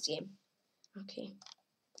analyze this game. Okay.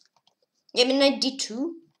 Yeah, I mean, I did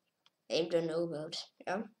 2. I don't know about,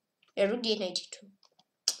 yeah. Yeah, Rook D8 92.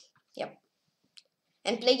 Yep.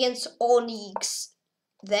 And play against Onyx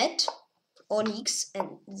Z. Onyx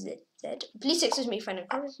and Z. Please excuse me if I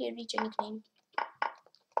can't reach a nickname.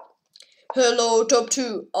 Hello, top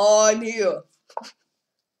 2. I'm here.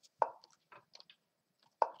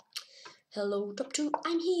 Hello, top 2.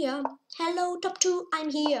 I'm here. Hello, top 2. I'm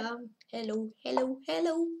here. Hello, hello,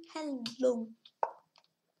 hello, hello.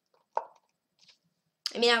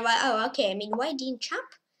 I mean, okay. I mean, why didn't chap?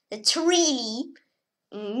 That's really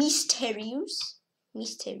mysterious.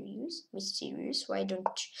 Mysterious. Why don't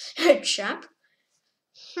chap?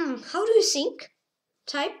 How do you think?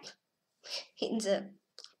 Type in the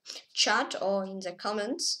chat or in the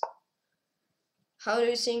comments. How do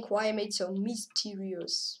you think why I made so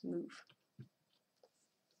mysterious move?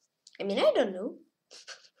 I mean, I don't know.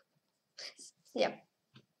 Yeah,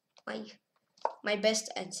 my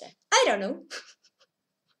best answer. I don't know.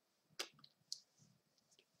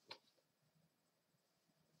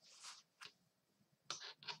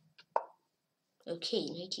 Okay,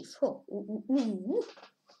 94. Ooh.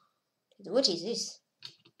 What is this?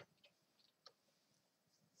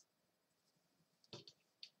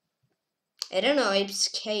 I don't know. I'm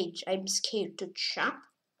scared. I'm scared to chop.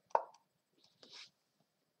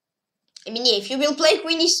 I mean, yeah, if you will play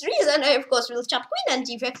Queen E3, then I of course will chop Queen, and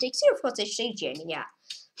if F takes 0, of course I change. I mean, yeah.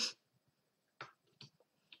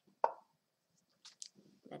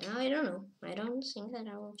 But now I don't know. I don't think that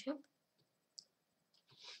I will chop.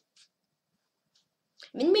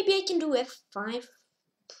 I mean, maybe I can do F5.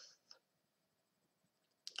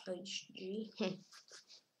 HG.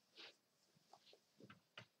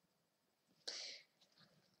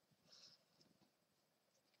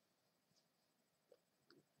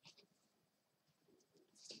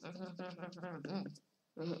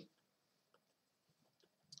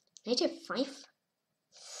 Knight F5?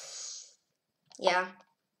 Yeah.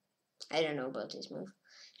 I don't know about this move.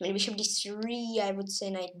 I mean, Bishop D3, I would say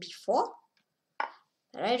Knight B4.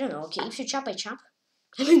 But I don't know. Okay, if you chop, I chop.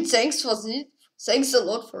 I mean, thanks for this. Thanks a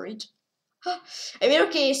lot for it. I mean,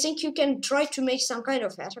 okay, I think you can try to make some kind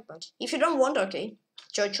of attack, but if you don't want, okay,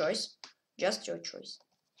 it's your choice. Just your choice.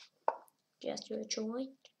 Just your choice.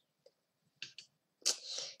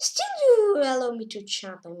 Still, you allow me to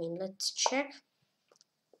chop. I mean, let's check.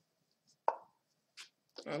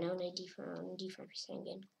 I know Knight D5, D5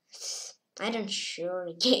 again. I don't sure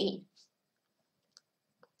again.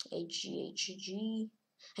 HG, HG.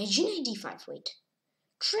 HG Knight D5, wait.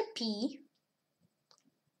 Trippy.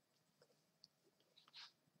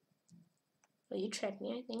 Oh, you trapped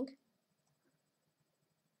me, I think.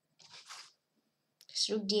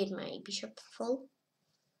 Rook D8, my bishop fall.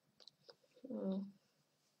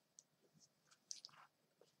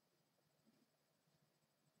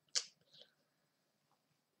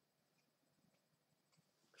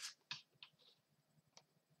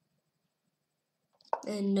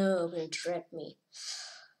 And no, gonna trap me.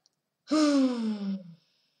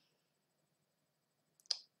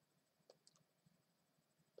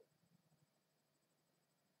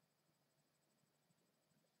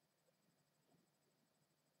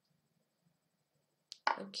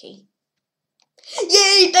 Okay.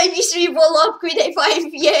 Yay! Knight B3 wall up, Queen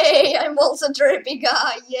A5. Yay! I'm also trippy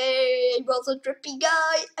guy. Yay! I'm also trippy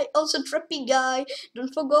guy. I also trippy guy.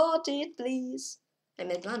 Don't forget it, please. I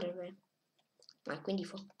made blunder, man. My Queen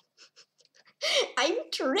D4. I'm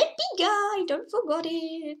trippy guy. Don't forget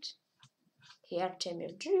it. Here,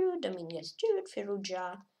 Temir Drew, Dominguez Jude,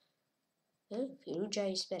 Firuja.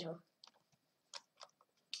 Firuja is better.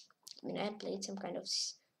 I mean, I had played some kind of.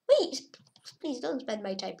 Wait! Please don't spend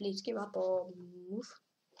my time. Please give up or move.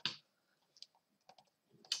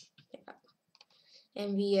 Yeah.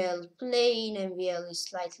 MVL plain. MVL is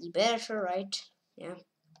slightly better, right? Yeah.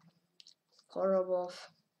 Korobov,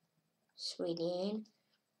 Sweden,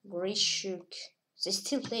 Grishuk. They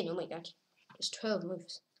still playing. Oh my god. Just 12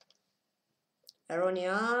 moves.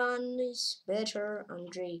 Aronian is better.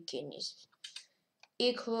 Andreikin is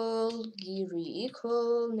equal, Giri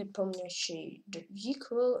equal, Nepomniachtchi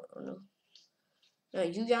equal. Oh no. No,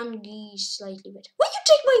 Yuyangi slightly better. Why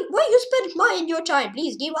you spend my your time?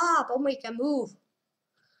 Please give up or make a move.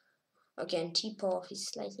 Okay, and Tipov is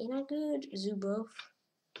slightly not good. Zubov.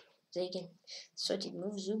 They can sort it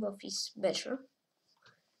move. Zubov is better.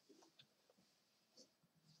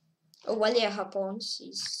 Oh, well, yeah, her pawns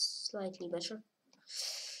is slightly better.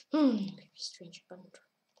 Strange band.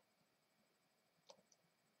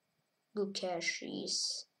 Gukesh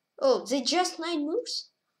is. Oh, they just 9 moves?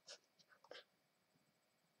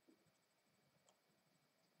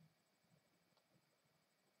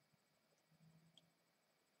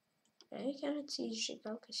 I cannot see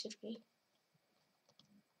Shigalka Sergei.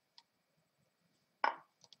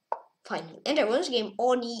 Finally, and I won this game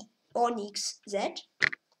Onyx Z.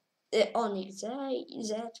 Onyx Z.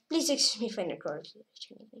 Please excuse me if I not correctly.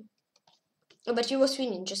 Oh, but you was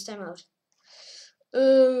winning, just time out.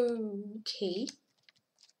 Okay.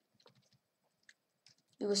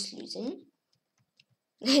 You was losing.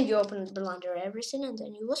 Then you opened blunder everything and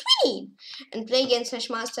then you was winning. And play against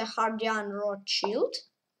Matchmaster Hardian Rothschild.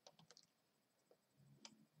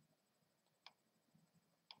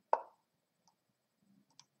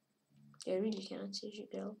 I really cannot see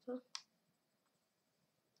Gigalpa.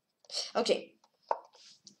 Okay.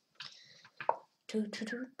 Game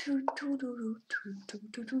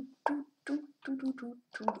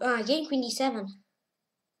Queen D7.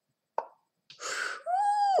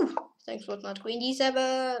 Thanks, but not Queen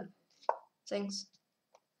D7. Thanks.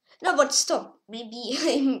 No, but stop. Maybe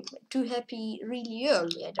I'm too happy really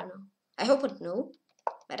early. I don't know. I hope I'd know,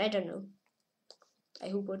 but I don't know. I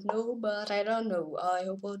hope I'd know, but I don't know. I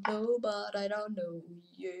hope I'd know, but I don't know.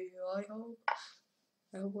 Yeah, I hope.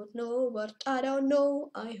 I hope I'd know, but I don't know.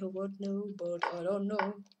 I hope I'd know, but I don't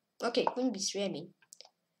know. Okay, Queen B3, I mean.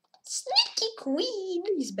 Sneaky Queen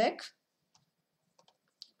is back.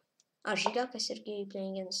 Gigalka Sergei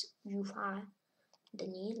playing against Yufa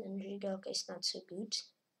Daniil, and Gigalka is not so good.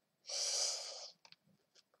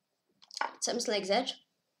 Something like that.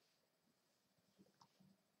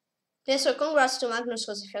 Yeah, so congrats to Magnus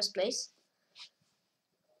for the first place.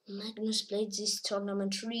 Magnus played this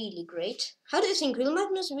tournament really great. How do you think? Will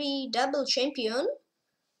Magnus be double champion?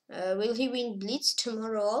 Will he win Blitz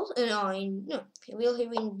tomorrow? No. Will he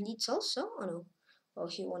win Blitz also? Oh no. Or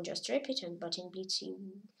he won't just repeat it, but in Blitz he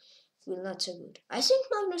will not so good. I think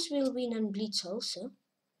Magnus will win on Blitz also.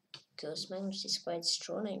 Because Magnus is quite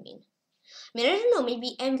strong, I mean. I don't know,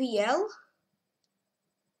 maybe MVL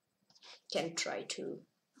can try to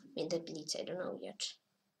win the Blitz, I don't know yet.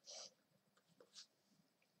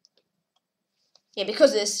 Yeah,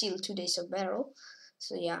 because there's still 2 days of barrel.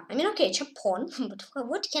 So yeah, I mean, okay, chop pawn, but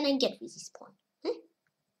what can I get with this pawn?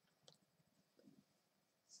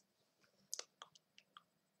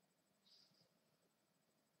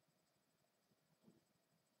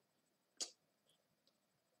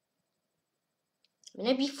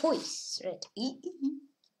 Maybe voice, right?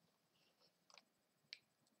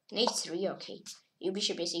 Knight 3, okay. You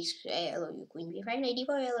bishop a6, I allow you queen b5, knight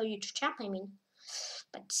d4, I allow you to chop, I mean.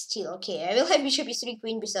 But still, okay, I will have bishop e3,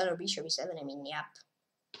 queen b7, or bishop e7, I mean, yep.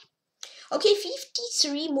 Okay,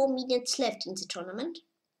 53 more minutes left in the tournament.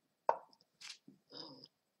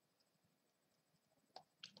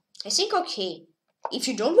 I think, okay. If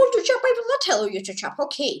you don't want to chop, I will not tell you to chop,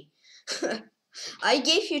 okay. I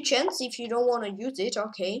gave you a chance. If you don't want to use it,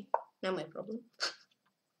 okay. Not my problem.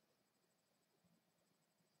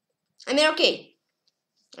 I mean, okay.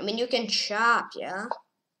 I mean, you can chop, yeah.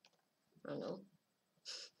 I don't know.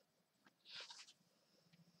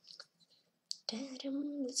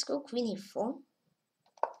 Let's go queen e4.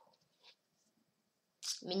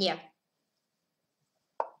 I mean, yeah.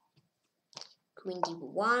 Queen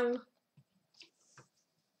d1.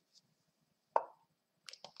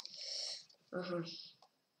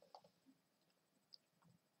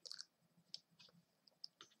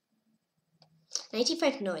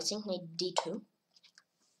 95, no, I think knight d2.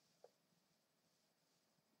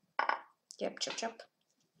 Yep, chop chop.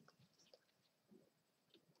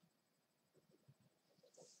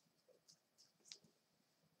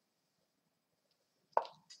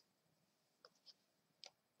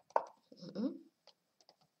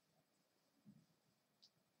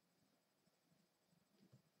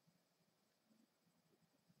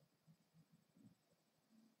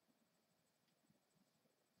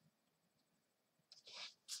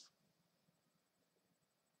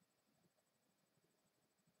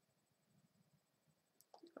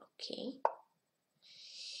 Okay.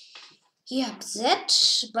 Yeah, that,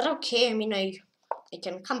 but okay, I mean, I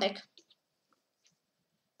can come back.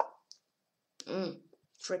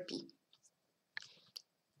 Trippy.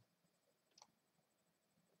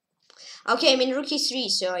 Okay, I mean rook e3,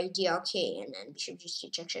 so idea, okay, and then bishop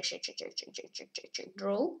g3, check,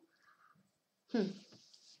 draw. Can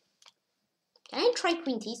I try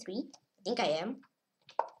queen t3? I think I am.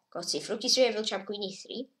 Because if rook e3, I will chop queen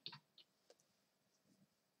e3.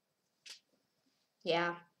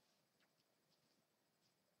 Yeah.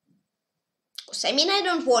 Because I mean, I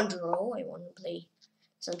don't want draw, I want to play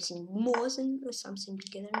something more than or something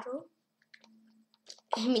bigger than draw.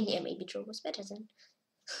 I mean, yeah, maybe draw was better than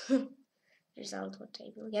result what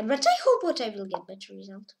I will get, but I hope what I will get better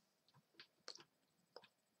result.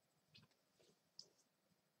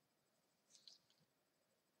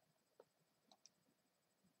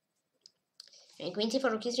 And queen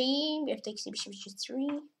c4, rook e3, we have to take bishop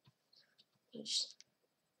g3.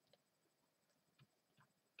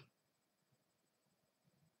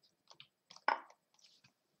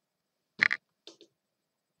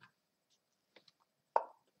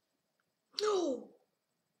 No!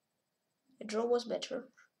 The draw was better.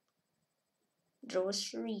 Draw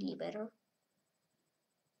was really better.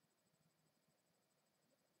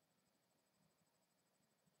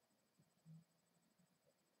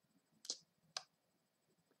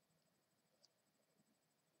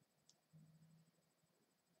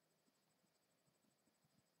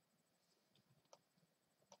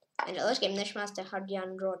 And the last game, Grandmaster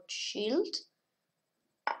Hardian Rothschild.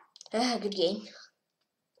 Good game.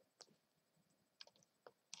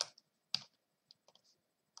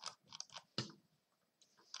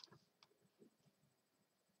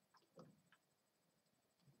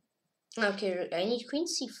 Okay, I need queen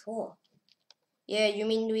c4. Yeah, you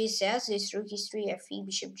mean with this rook e3, f3,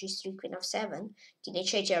 bishop g3, queen f7, king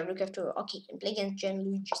h8, rook f2. Okay, can play against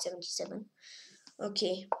Gianluigi 77.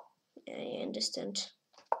 Okay, I understand.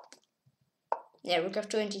 Yeah, rook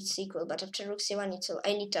f2 and it's equal, but after rook c1, it's all,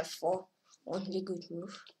 I need f4. Only good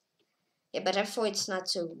move. Yeah, but f4 it's not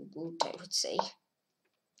so good, I would say.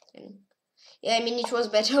 And yeah, I mean it was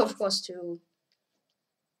better, of course, to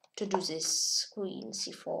do this queen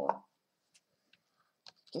c4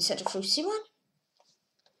 instead of rook c1,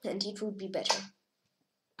 and it would be better.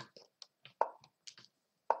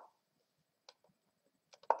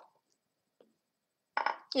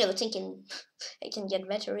 Yeah, but thinking I can get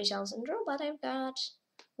better results in draw, but I've got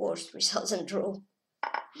worse results in draw.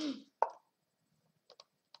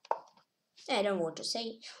 I don't want to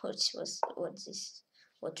say what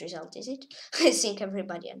result is it. I think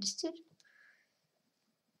everybody understood.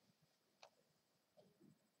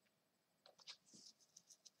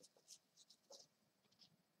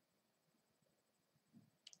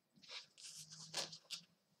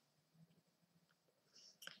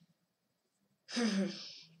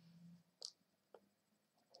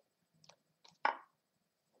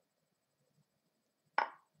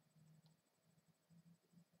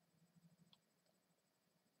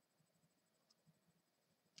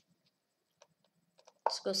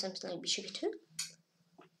 Let's go something like bishop e2.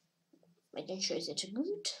 Making sure is it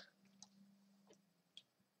good.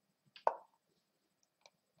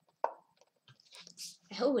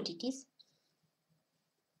 I hope what it is.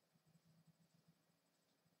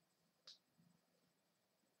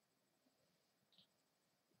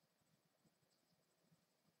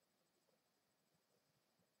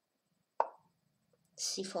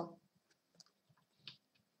 c4.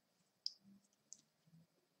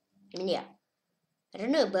 I mean, yeah. I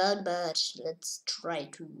don't know about, but let's try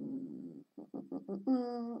to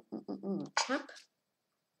chop.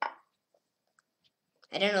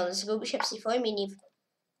 I don't know. Let's go bishop c4. I mean, if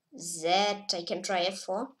that I can try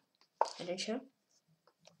f4. I don't sure.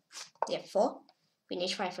 Yeah, 4. Queen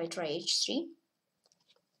h5. I try h3.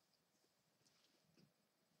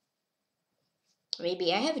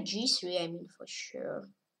 Maybe I have g3. I mean, for sure.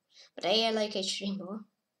 But I like h3 more.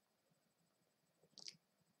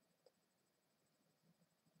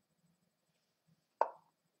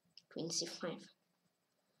 Queen c5.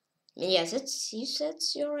 Yeah,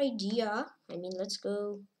 that's your idea. I mean, let's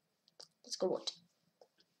go what?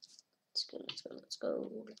 Let's go.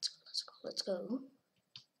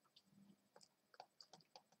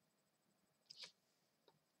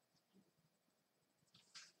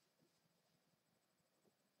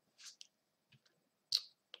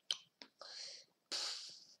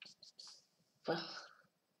 Well,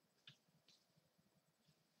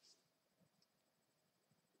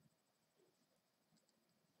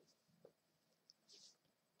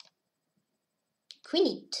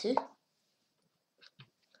 queen e2.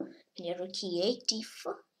 Yeah, rook e8, d4,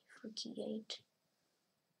 rook e8.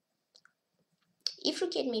 If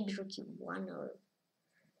rook e8, maybe rook e1 or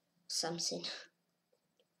something.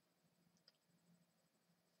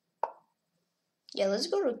 Yeah, let's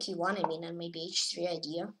go rook e1, I mean, and maybe h3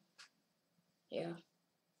 idea. Yeah.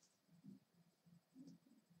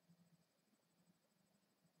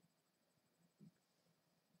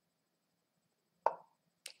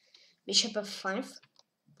 Bishop f5,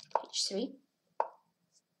 h3.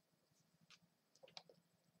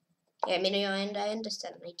 Yeah, I mean, and I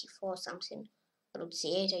understand 94 something. Rook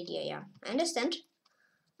c8 idea, yeah. I understand.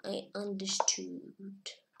 I understood.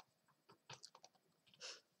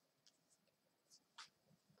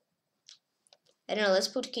 I don't know, let's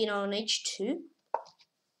put king on h2.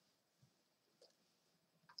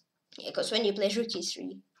 Yeah, because when you play rook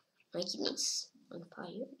e3, my king is on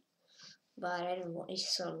fire. But I don't want it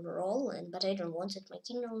on roll, and but I don't want it my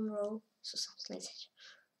king on roll, so something like that.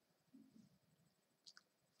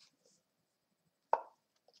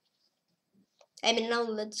 I mean, now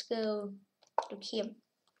let's go look here.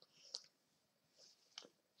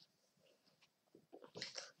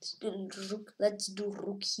 Let's do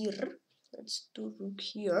rook here. Let's do rook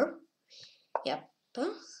here. Yep.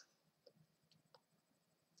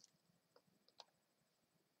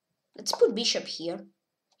 Let's put bishop here.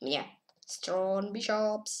 Yeah. Strong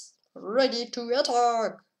bishops. Ready to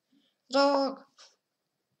attack. Attack.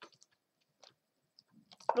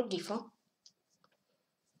 Rook d4.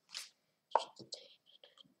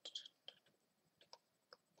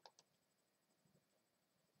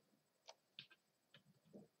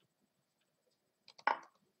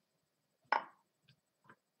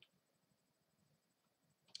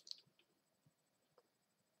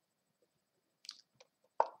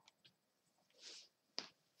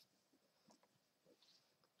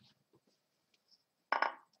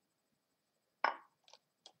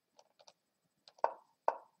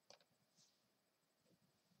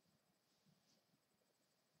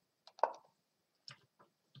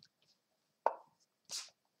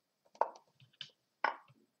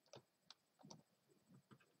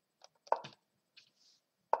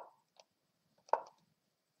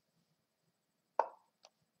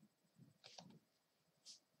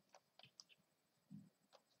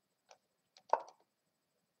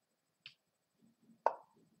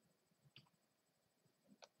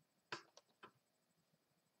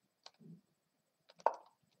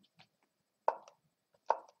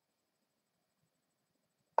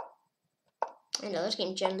 Another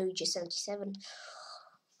game, Gianluigi 77.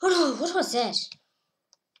 Oh no, what was that?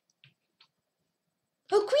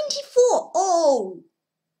 Oh, queen d4. Oh,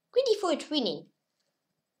 queen d4 it's winning.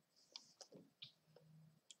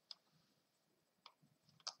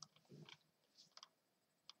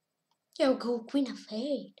 Yo, go queen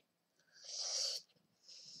f8.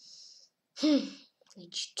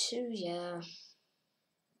 H2, yeah.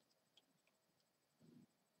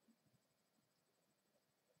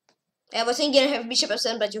 I was thinking I have bishop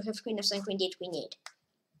f7, but you have queen f7, queen d8, queen 8.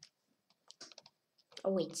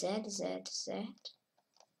 Oh wait, Z.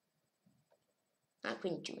 Ah,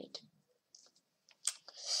 queen d8.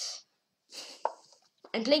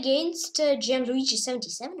 And play against Gianluigi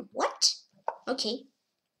 77. What? Okay.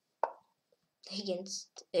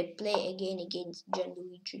 Play again against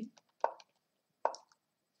Gianluigi.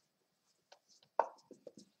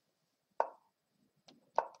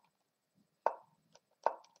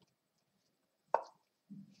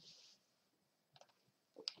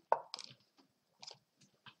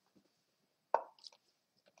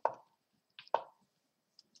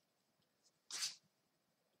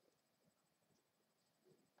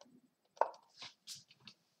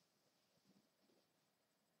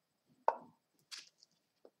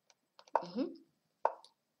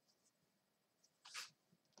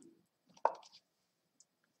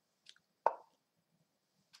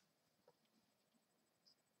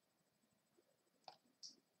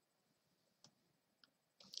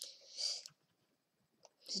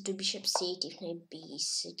 Let's do bishop c8, if knight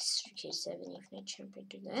b6, rook a7, if knight jump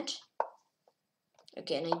into that.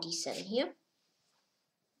 Okay, knight d7 here.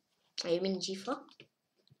 I am in g4.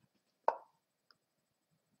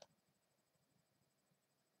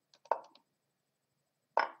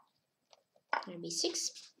 Knight b6.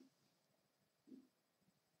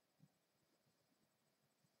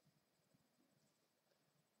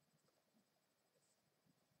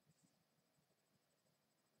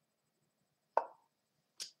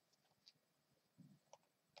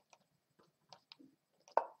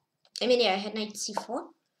 I mean, yeah, I had knight c4,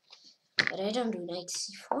 but I don't do knight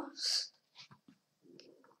c4.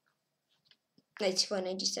 Knight c4,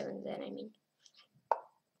 knight d7, then I mean.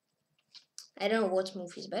 I don't know what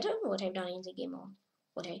move is better, what I've done in the game, or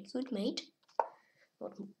what I could make.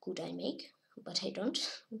 What could I make? But I don't.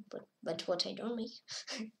 But what I don't make.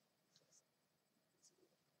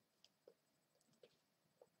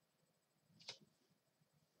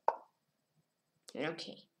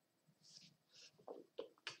 Okay.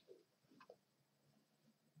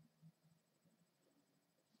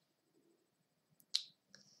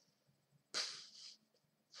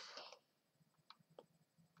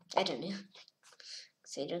 I don't know.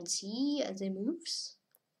 Because I don't see other moves.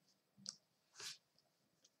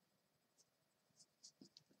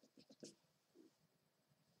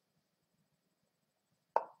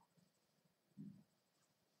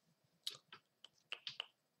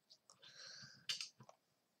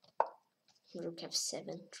 Rook f7,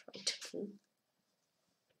 try to do.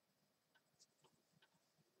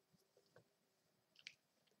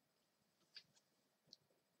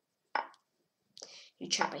 You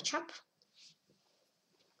chop, I chop.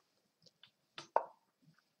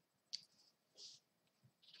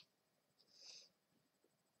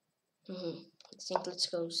 I think let's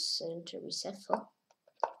go center resetful.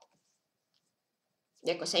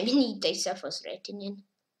 Yeah, because I need the surface right in.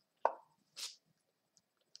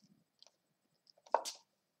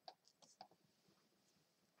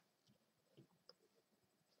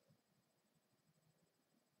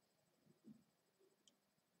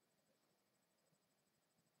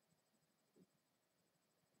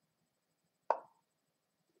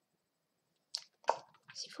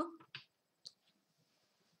 C4.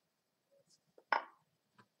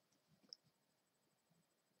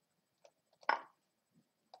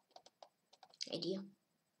 Idea.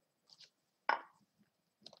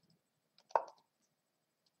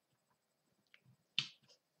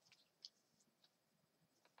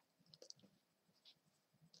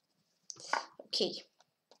 Okay.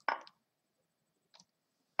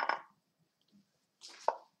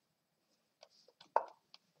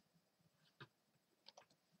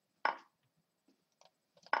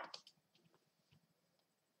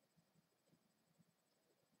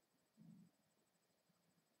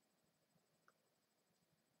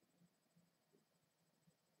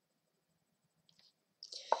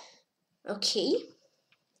 Okay.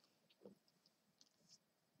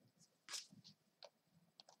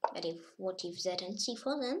 But what if Z and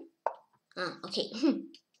C4 then? Ah, okay.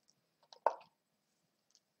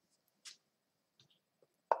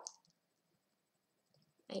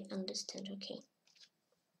 I understand, okay.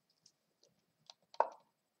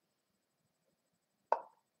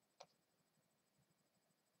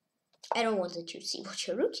 I don't want to see what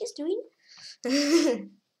your rook is doing.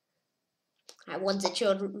 I want that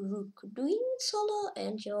your rook doing solo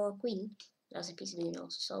and your queen, the other piece doing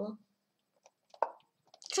also solo.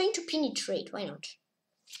 Trying to penetrate, why not?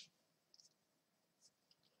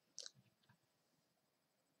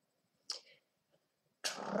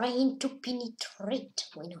 Trying to penetrate,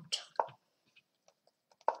 why not?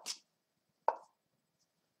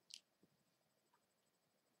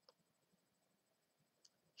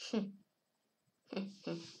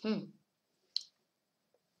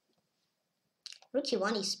 Rook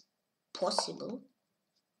e1 is possible.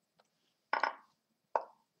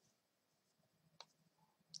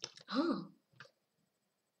 Ah.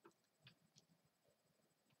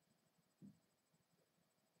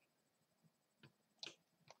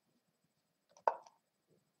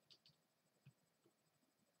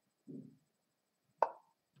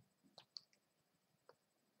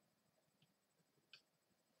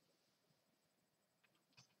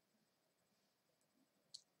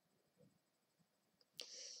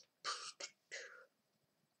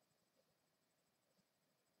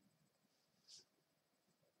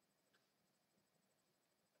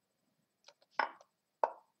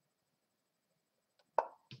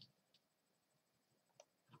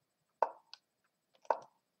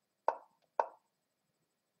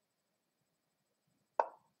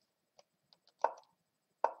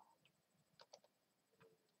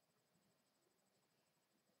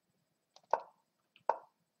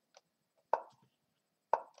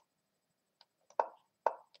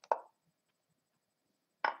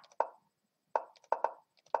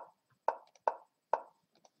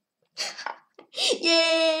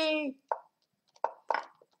 Yay!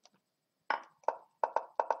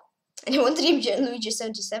 And I want to name Luigi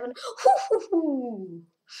 77.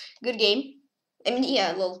 Good game. I mean,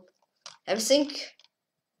 yeah, well, I think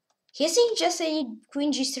he think just a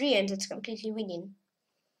queen g3 and it's completely winning.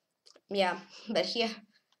 Yeah, but here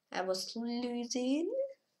I was losing.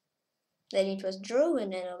 Then it was draw,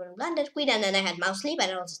 and then I went blinded queen, and then I had mouse sleep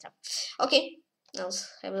and all this stuff. Okay, now let's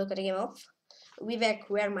have a look at the game off. We back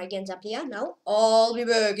where my games up here now. I'll be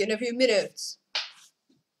back in a few minutes.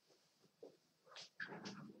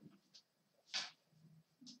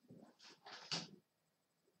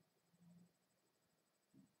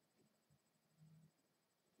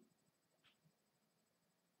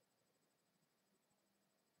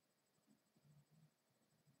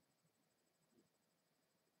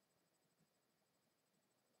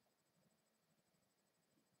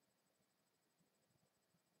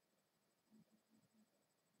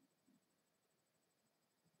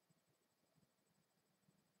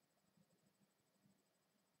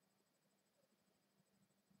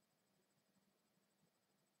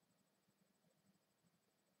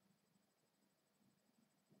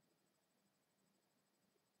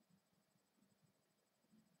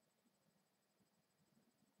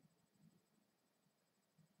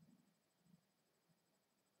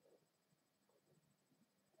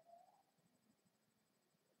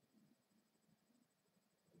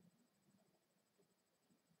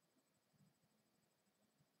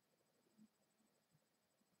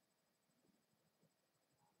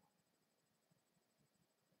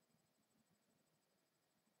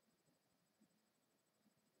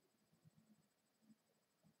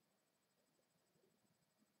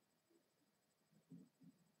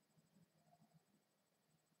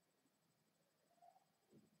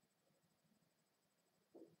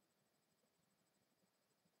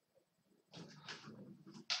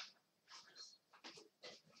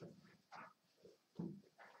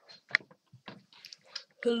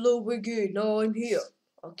 Hello again, now I'm here.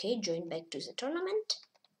 Okay, join back to the tournament.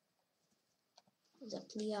 The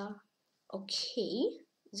player. Okay,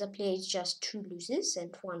 the player is just 2 loses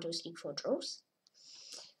and 1, 2, 3, 4 draws.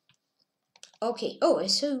 Okay, oh, I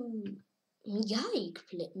saw Migaik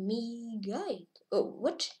play. Migaik. Oh,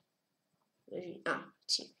 what? Ah,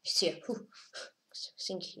 it's here. Whew. I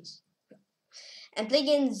think he's. And play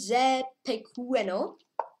against the Pequeno.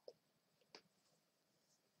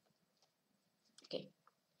 Okay.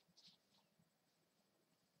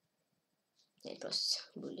 It was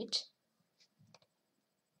bullet.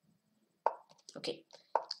 Okay,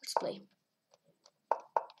 let's play.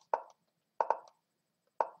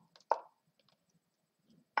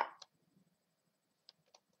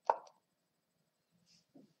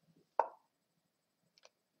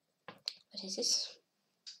 What is this?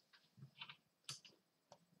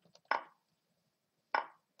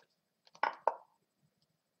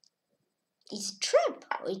 It's a trap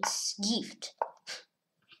or it's gift?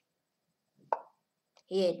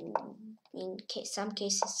 Yeah, in some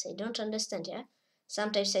cases I don't understand, yeah?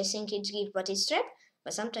 Sometimes I think it's gift but it's trap,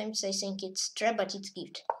 but sometimes I think it's trap but it's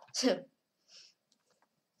gift. So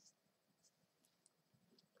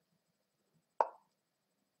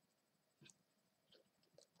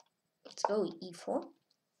let's go with e4.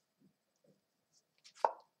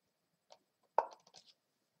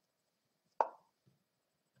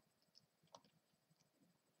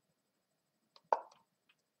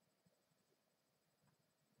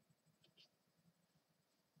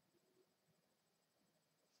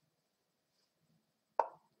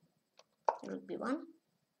 Rook b1.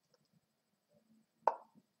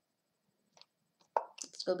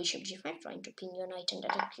 Let's go bishop g5, trying to pin your knight and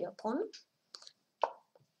attack your pawn.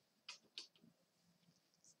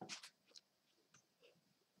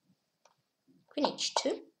 Queen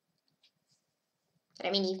h2. I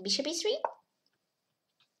mean, if bishop e3.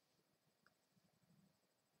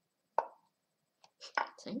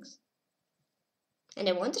 Thanks. And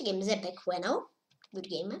I want to game the Pequeno. Good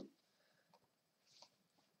game, man.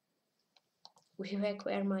 We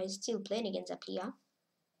were still playing against the player.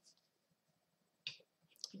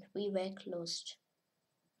 We were closed.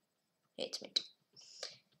 It's mate.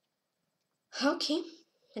 Okay.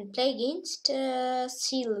 And play against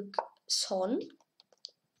Silk Son.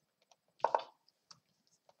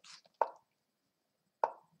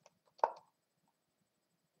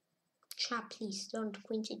 Sharp, please. Don't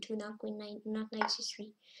queen c2 now, queen 9, not knight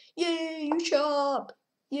c3. Yay, you sharp!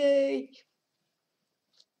 Yay!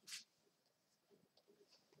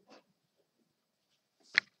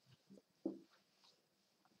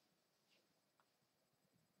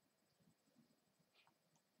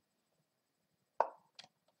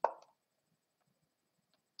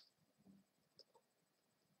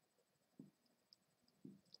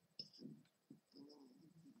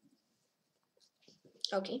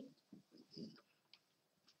 Okay.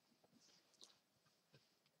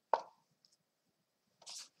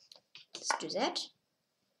 Let's do that.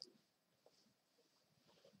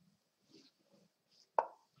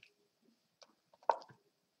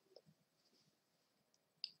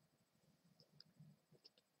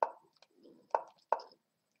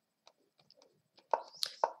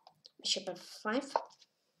 Bishop f5.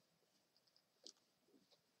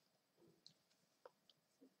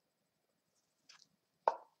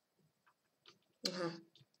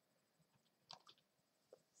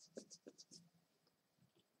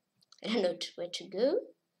 I don't know where to go.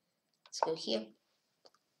 Let's go here.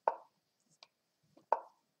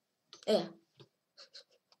 Yeah.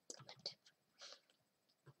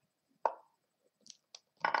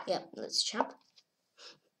 Yeah, let's jump.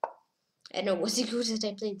 I don't know, was it good that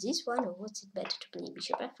I played this one or was it better to play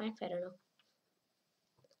bishop f5? I don't know.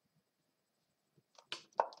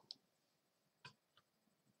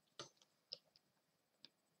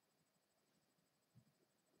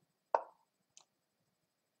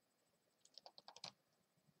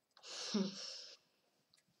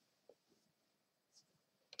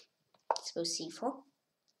 Let's go c4.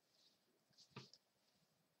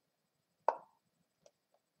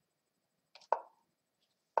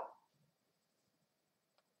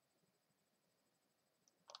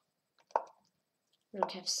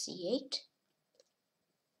 Rook have c8.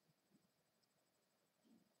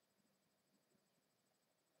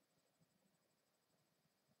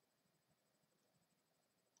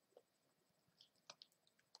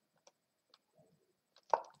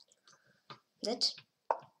 That.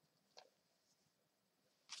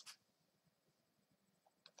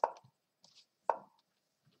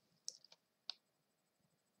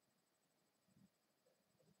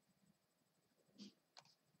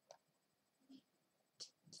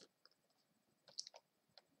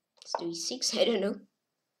 Do e6, I don't know.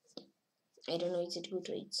 I don't know, is it good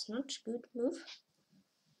or it's not good move,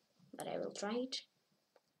 but I will try it.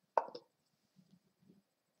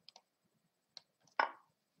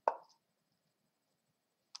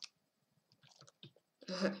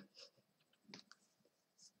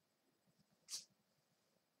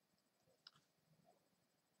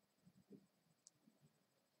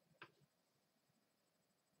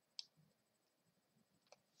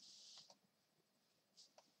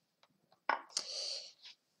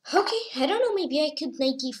 Okay, I don't know, maybe I could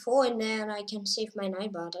knight e4 and then I can save my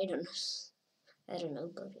knight, but I don't know. I don't know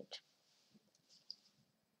about it.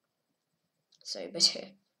 So I better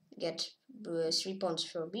get 3 pawns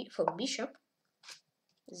for bishop.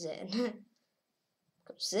 Then,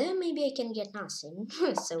 then maybe I can get nothing.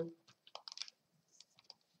 So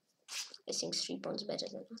I think 3 pawns better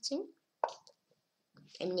than nothing.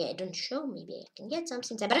 I mean, yeah, I don't show. Maybe I can get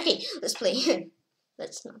something. But okay, let's play.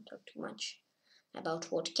 Let's not talk too much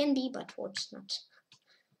about what can be, but what's not.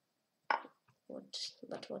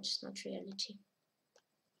 What's not reality.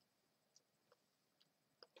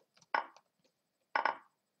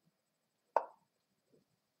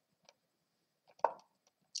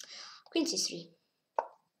 Queen c3.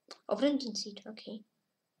 Opponent concede. Okay.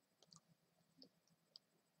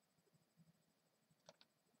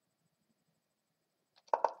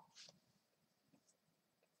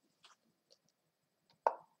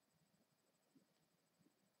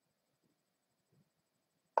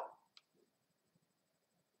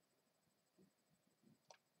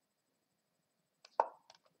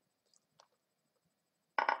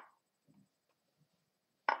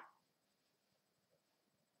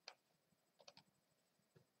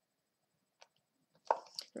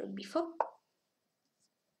 Rook b4.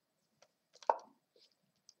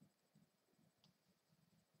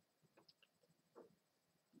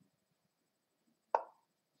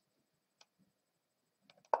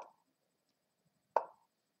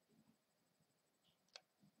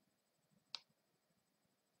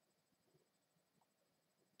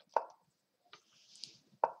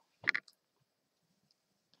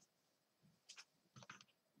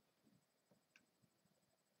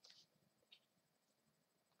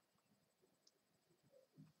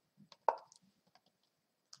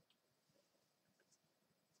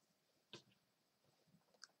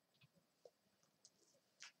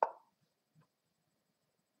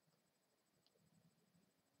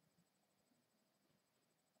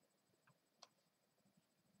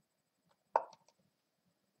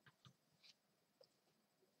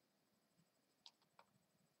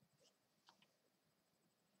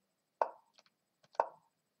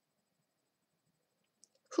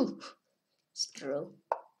 Whew. Draw.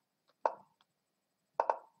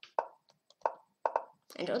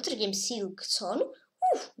 And other game Silk Son.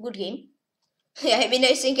 Good game. Yeah, I mean,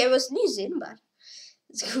 I think I was losing, but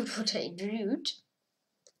it's good what I drew.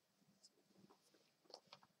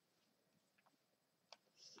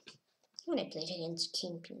 When I played against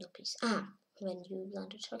King Pinopis. When you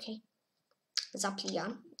landed. Okay.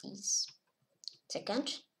 Zaplian is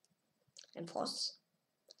second and fourth.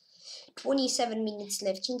 27 minutes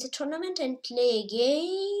left in the tournament and play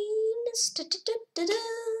against.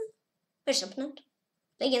 Where's opponent?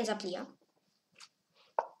 Play against Zaplia.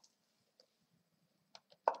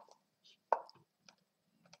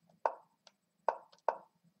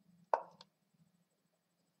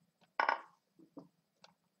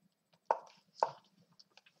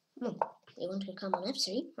 They want to come on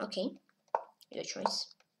f3. Okay, your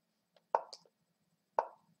choice.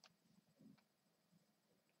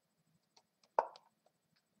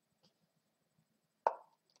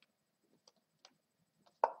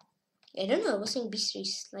 I don't know, I was thinking b3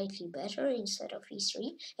 is slightly better instead of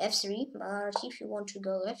e3, f3, but if you want to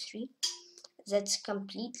go f3, that's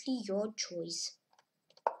completely your choice.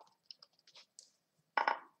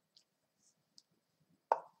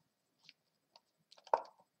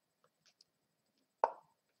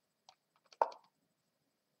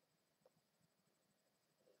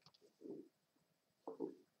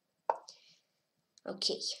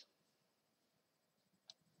 Okay.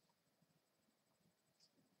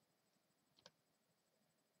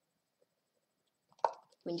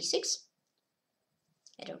 Queen d6.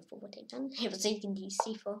 I don't know what I've done. I was thinking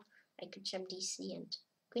dc4. I could jump dc and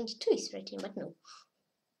queen d2 is ready, but no.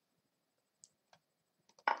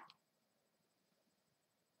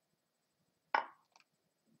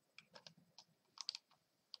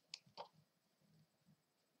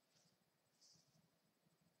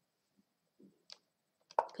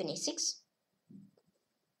 Queen a6.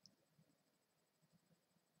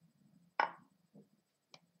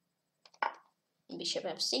 Bishop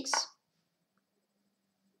f6.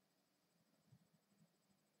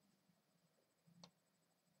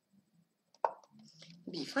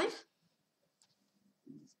 b5.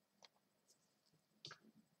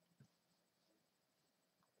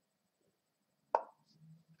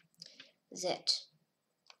 Z.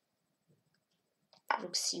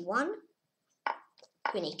 Rook c1.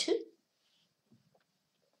 Queen a2.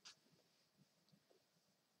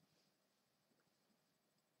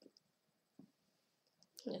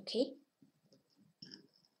 Okay.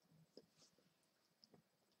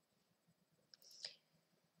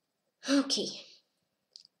 Okay.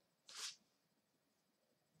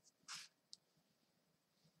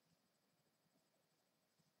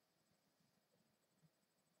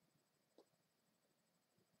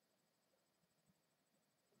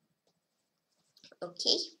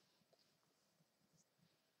 Okay.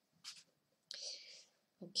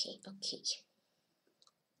 Okay, okay.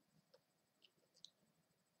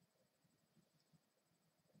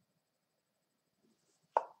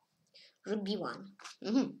 Rook b1.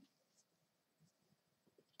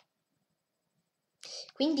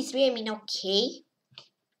 Queen b3, I mean, okay.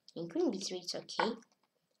 In Queen b3, it's okay,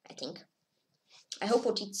 I think. I hope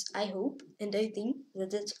and I think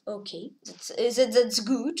that it's okay. That's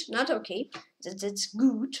good, not okay. That's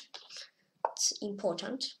good. It's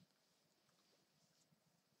important.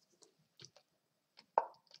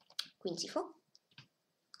 Queen c4.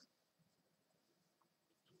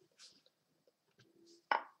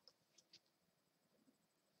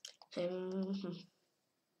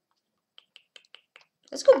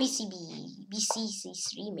 Let's go BC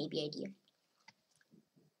c3, maybe idea.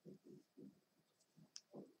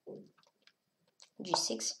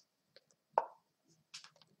 G6.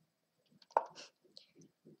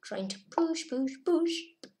 Trying to push, push, push,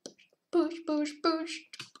 push, push, push,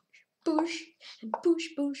 push, and push,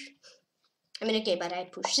 push. I mean, okay, but I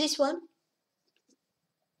push this one.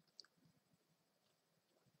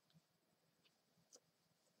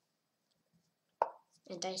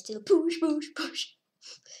 And I still push, push, push.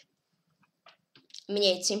 I mean,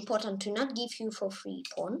 yeah, it's important to not give you for free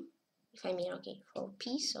pawn. If I mean, okay, for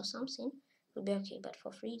peace or something, would be okay, but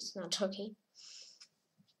for free, it's not okay.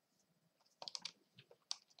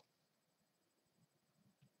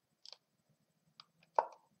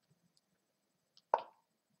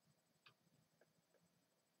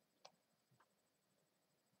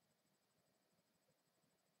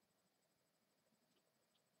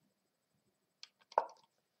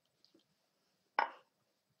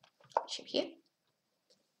 Bishop here.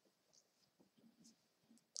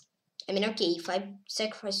 I mean, okay, if I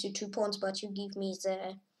sacrifice you 2 pawns, but you give me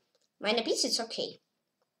the minor piece, it's okay.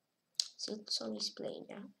 So it's on this plane,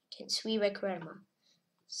 yeah. Can sweep Rama.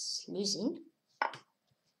 It's losing.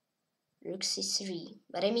 Rook c3.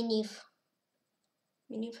 But I mean, if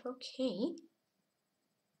okay.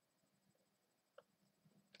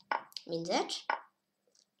 I mean that.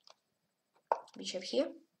 Bishop here.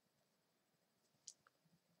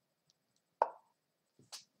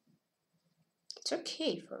 It's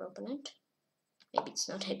okay for opponent. Maybe it's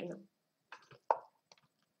not, I don't know.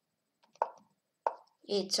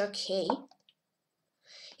 It's okay.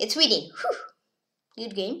 It's winning. Whew.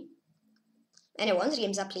 Good game. Anyone, the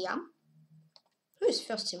game's up Liam. Who is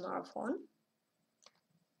first in marathon?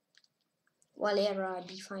 Valera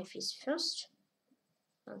b5 is first.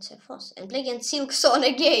 Answer first. And play against Silkson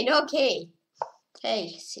again. Okay.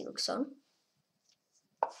 Hey, Silkson.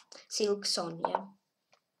 Silkson, yeah.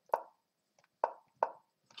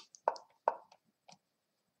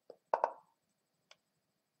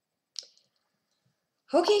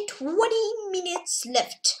 Okay, 20 minutes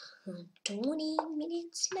left. 20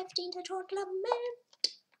 minutes left in the tournament.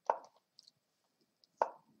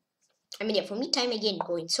 I mean, yeah, for me, time again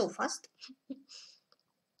going so fast.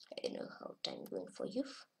 I don't know how time going for you.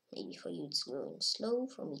 Maybe for you it's going slow.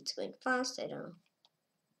 For me, it's going fast. I don't know.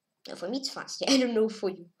 No, for me, it's fast. I don't know for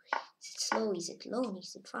you. Is it slow? Is it long?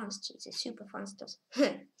 Is it fast? Is it super fast?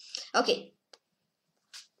 Okay.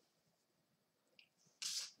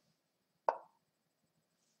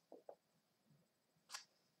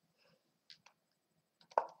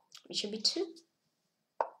 Bishop b2.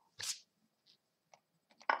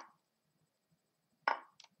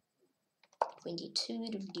 Queen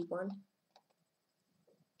d2, rook d1.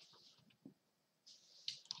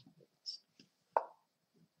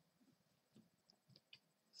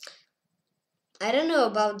 I don't know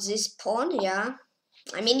about this pawn, yeah.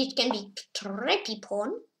 I mean, it can be trappy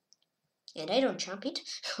pawn. And I don't jump it,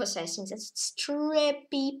 because I think that's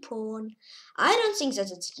trappy pawn. I don't think that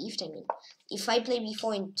it's gift, I mean. If I play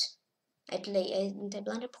b4 and I play and I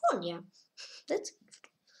blunder pawn, yeah. That's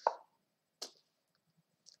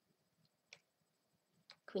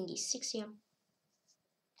Queen d6, yeah.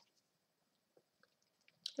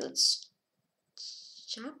 Let's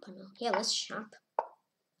Sharp or no? Yeah, let's sharp.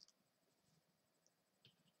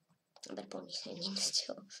 But ponies, I mean,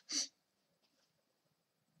 still.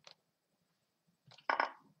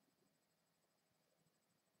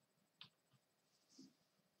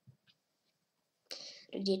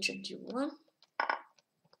 Radiator D1.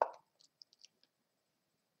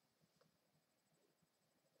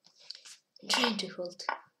 I'm trying to hold.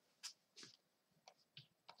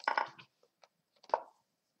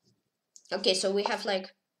 Okay, so we have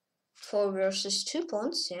like 4 versus 2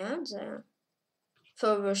 pawns, yeah. The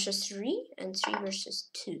 4 versus 3 and 3 versus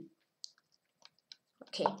 2.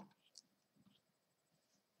 Okay.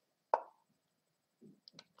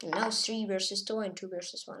 And now 3 versus 2 and 2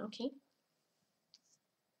 versus 1, okay.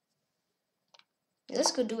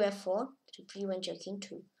 Let's go do F4 to prevent your king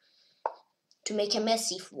to make a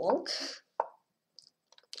massive walk.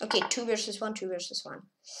 Okay, 2 versus 1, 2 versus 1.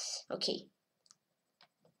 Okay.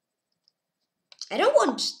 I don't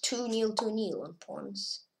want 2-0 2-0 on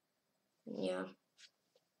pawns. Yeah.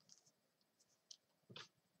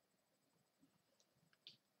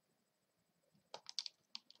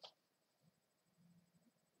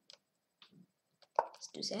 Let's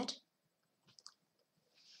do that.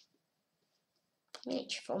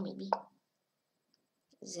 H4 maybe.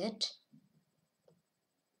 Z.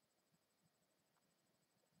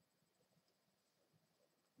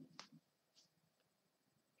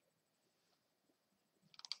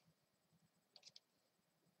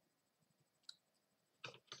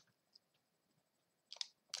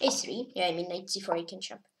 A3. Yeah, I mean knight c4 I can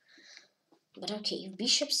chop. But okay, if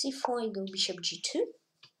bishop c4 I go bishop g2.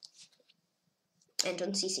 And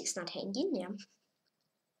on c6 not hanging, yeah.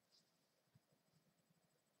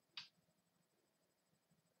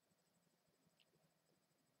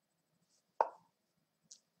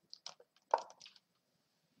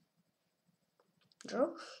 Draw?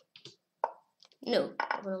 No,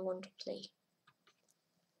 I don't want to play.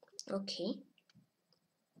 Okay.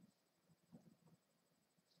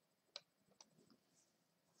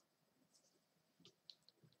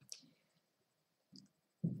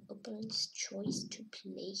 Opponent's choice to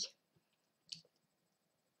play.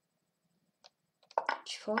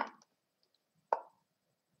 H4.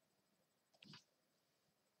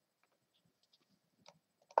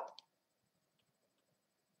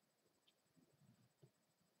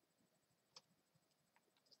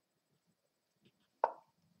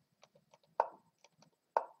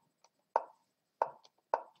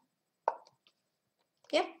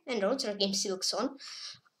 Yep, and also game still looks on.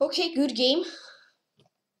 Okay, good game.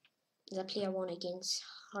 The player won against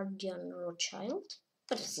Hardian Rothschild.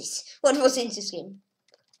 What is this? What was in this game?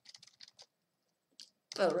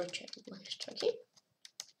 Oh, Rothschild won it, okay. I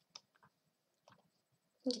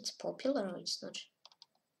think it's popular or it's not.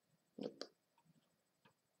 Nope.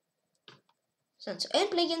 So,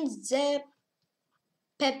 and play against the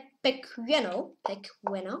Pequeno.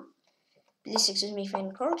 Please excuse me if I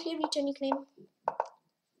incorrectly read your nickname.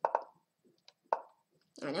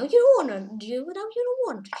 I know you wanna do without you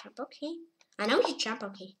don't want to jump, okay. I know you jump,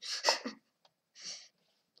 okay.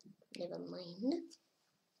 Never mind.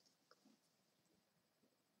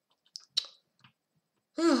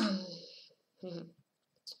 I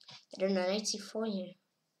don't know, knight c4 here.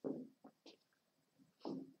 I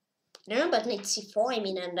don't know about knight c4, I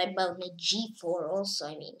mean, and about knight g4 also,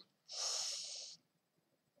 I mean.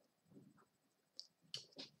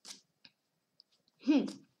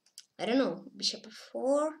 I don't know. Bishop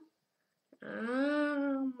f4. I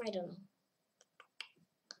don't know.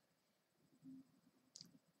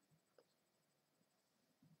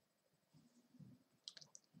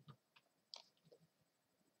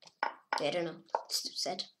 I don't know. It's too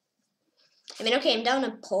sad. I mean, okay, I'm down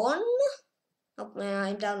a pawn.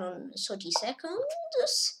 I'm down on 30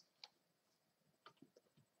 seconds.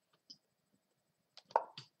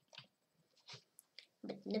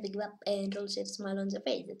 But never give up and also smile on the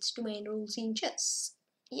face. That's two main rules in chess.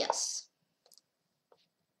 Yes.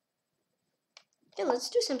 Yeah, let's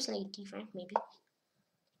do something like d5 maybe.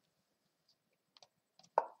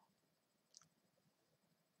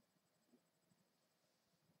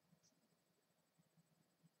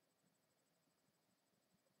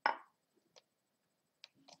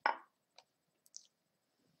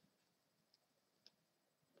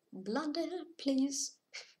 Blunder, please.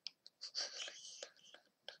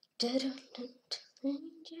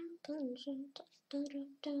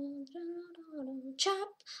 Chop.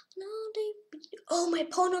 Oh, my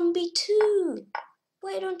pawn on b2.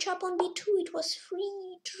 Why don't chop on b2? It was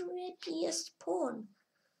free trappiest pawn.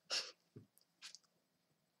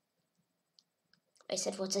 I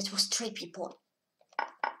said what that was trappy pawn.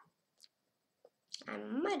 I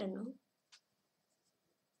don't know.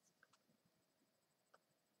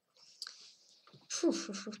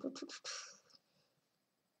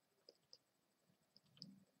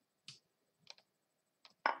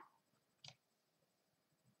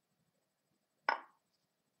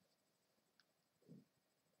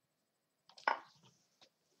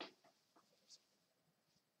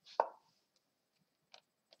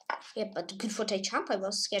 Yeah, but good for Thai jump. I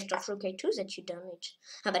was scared of rook a2 that you done it.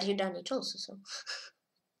 But you done it also, so.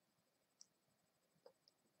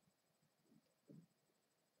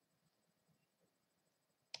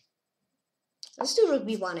 Let's do rook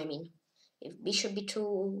b1, I mean. If bishop b2,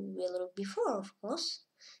 we'll rook b4, of course.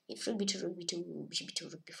 If rook b2, rook b2, bishop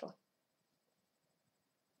b2, rook b4.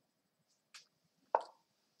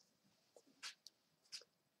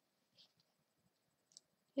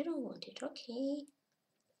 You don't want it, okay.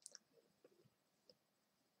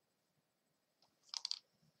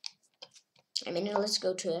 I mean, let's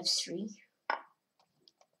go to f3.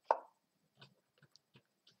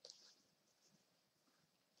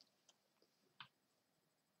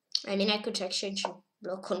 I mean, I could exchange a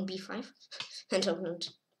block on b5 and hope not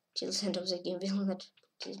till the end of the game will not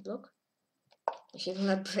this block. He will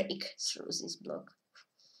not break through this block.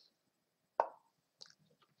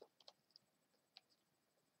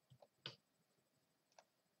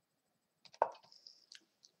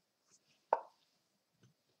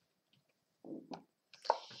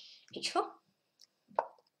 h4.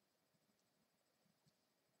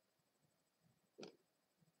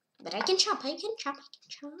 But I can chop, I can chop.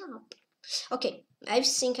 Okay, I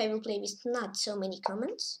think I will play with not so many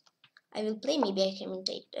comments. I will play, maybe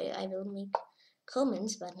I will make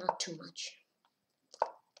comments, but not too much.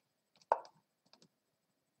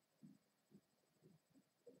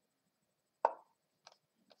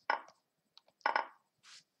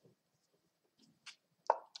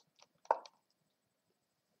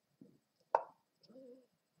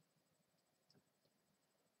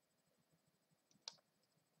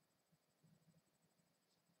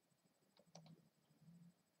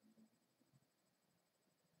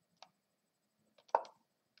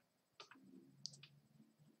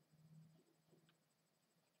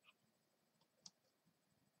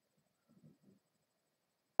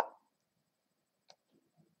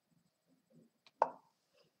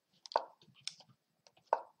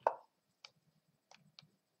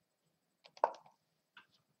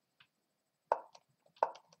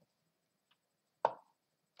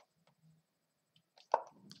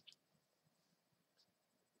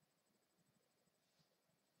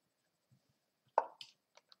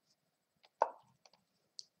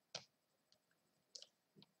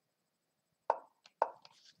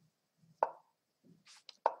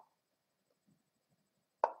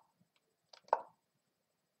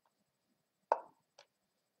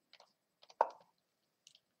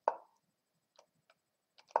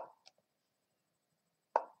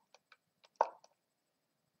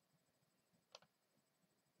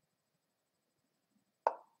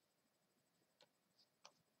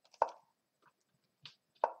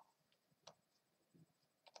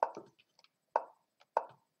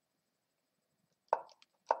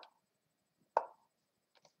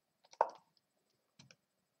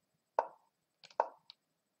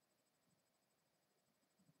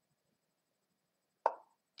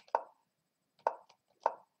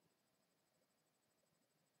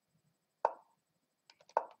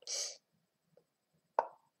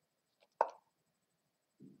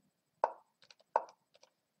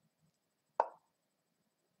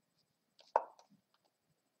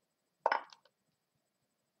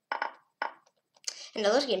 And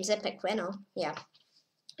other games, epic bueno, yeah.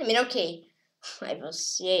 I mean, okay, I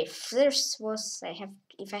was, yeah,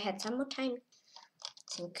 if I had some more time,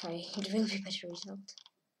 I think it will be a better result.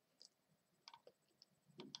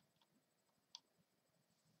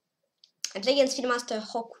 And play against Master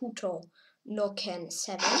Hokuto no Ken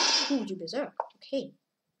 7. Ooh, you berserk. Okay.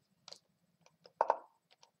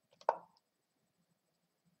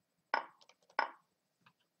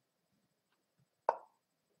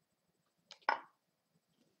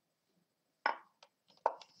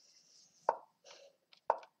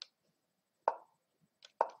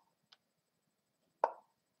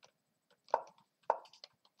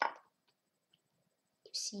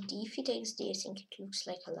 CD, if he takes D, I think it looks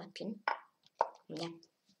like a lapin. Yeah.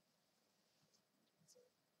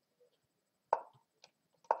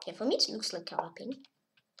 Yeah, for me it looks like a lapin.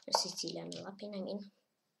 A Sicilian lapin, I mean.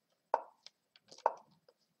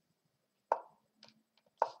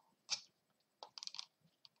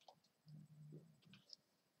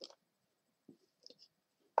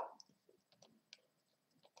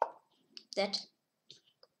 That.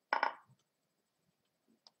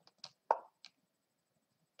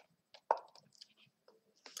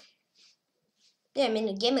 Yeah, I mean,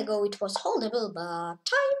 a game ago it was holdable, but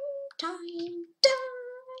time.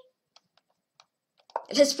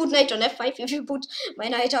 Let's put knight on f5. If you put my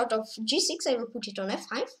knight out of g6, I will put it on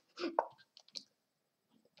f5.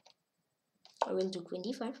 I will do queen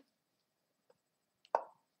d5.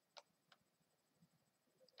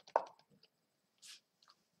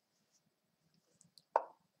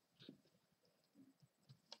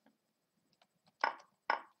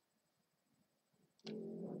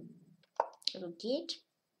 I will get.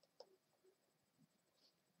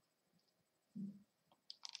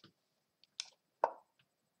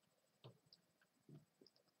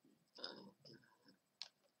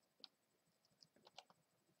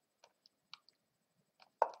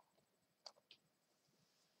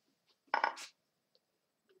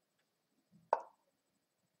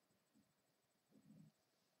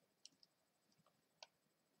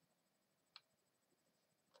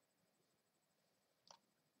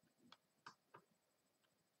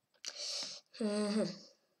 Queen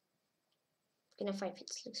f5,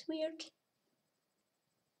 it looks weird.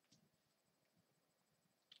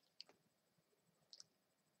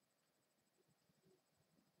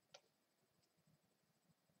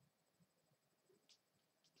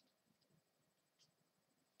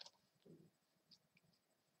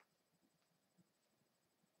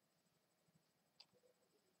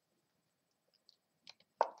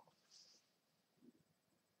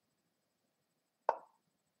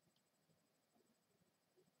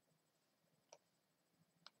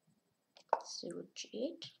 So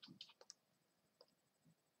g8.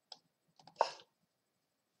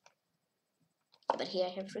 But here I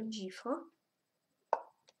have rook g4.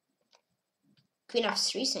 Queen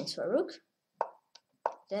f3, thanks for rook.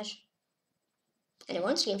 There. And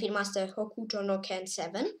once again, Field Master Hokuto no Ken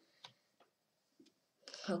 7.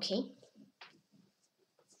 Okay.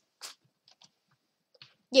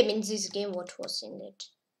 Yeah, I mean, this game, what was in it?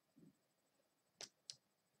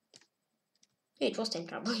 Yeah, it was time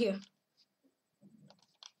trouble here.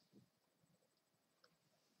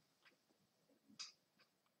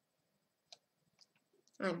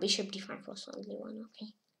 Bishop d5 was only one,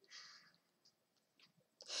 okay.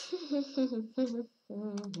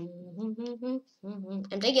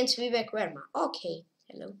 And against Vivek Verma. Okay,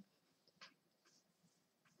 hello.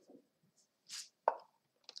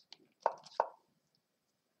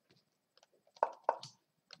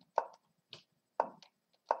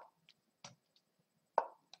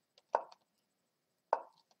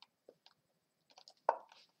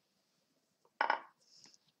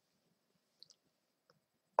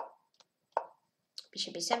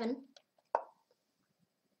 Bishop e7.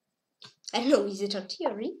 I don't know, is it on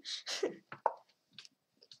theory?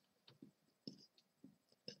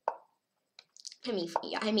 I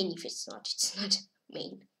mean, if it's not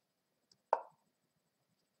main.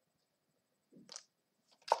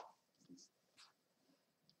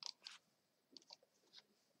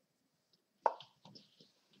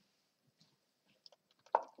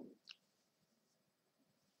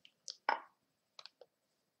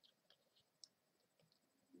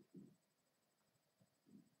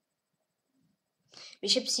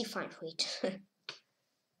 Bishop c5, wait. I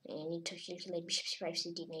need to calculate bishop c5,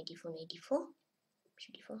 cd, knight d4, knight d4.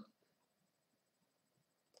 Bishop d4.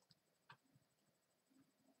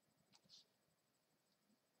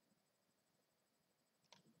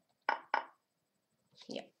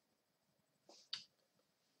 Yeah.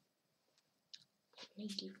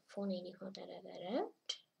 Knight d4, knight d4, da.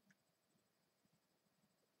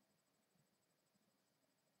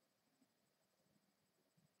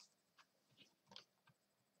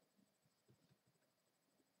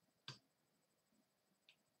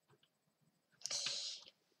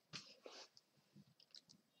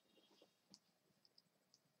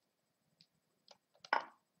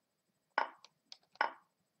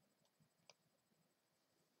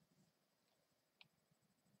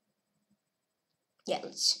 Yeah,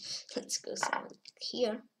 let's go somewhere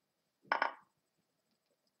here.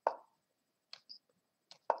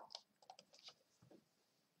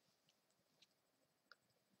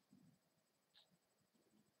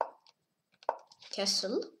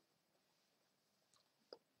 Castle.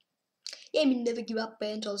 Yeah, I mean, never give up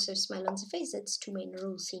and also smile on the face. That's two main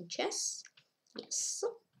rules in chess. Yes.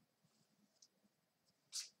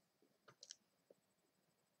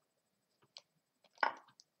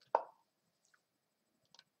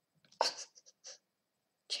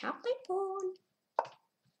 Chop my pawn.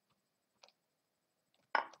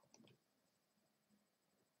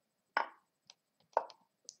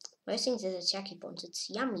 I think there's a Jackie pawn. It's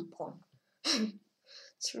yummy pawn.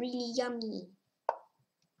 It's really yummy.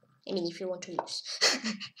 I mean, if you want to use.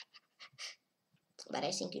 But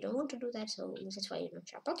I think you don't want to do that, so that's why you don't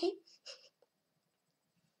chop. Okay.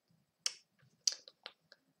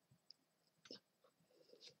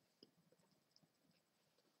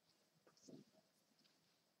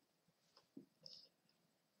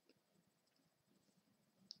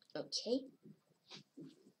 Okay.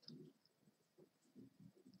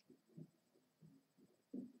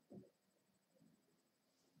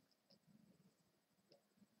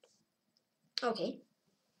 Okay.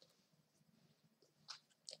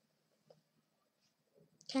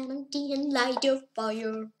 Come on, dear, and light your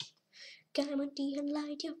fire. Come on, dear, and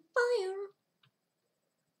light your fire.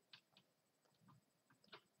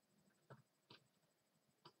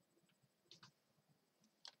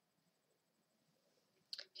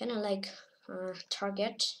 Can I like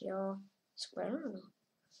target your square or no?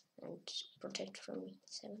 And protect from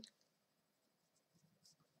 7?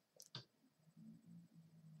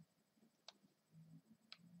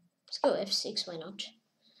 Let's go f6, why not?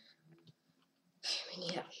 I mean,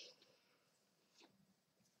 yeah.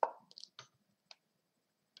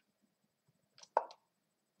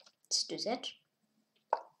 Let's do that.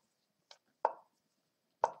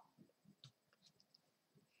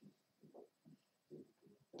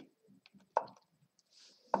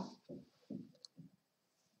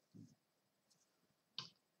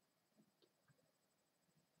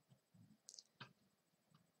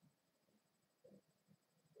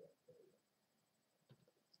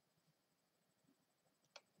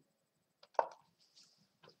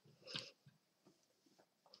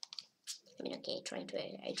 I mean, okay,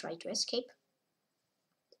 I try to escape.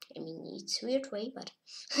 I mean, it's a weird way, but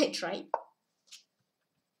I try.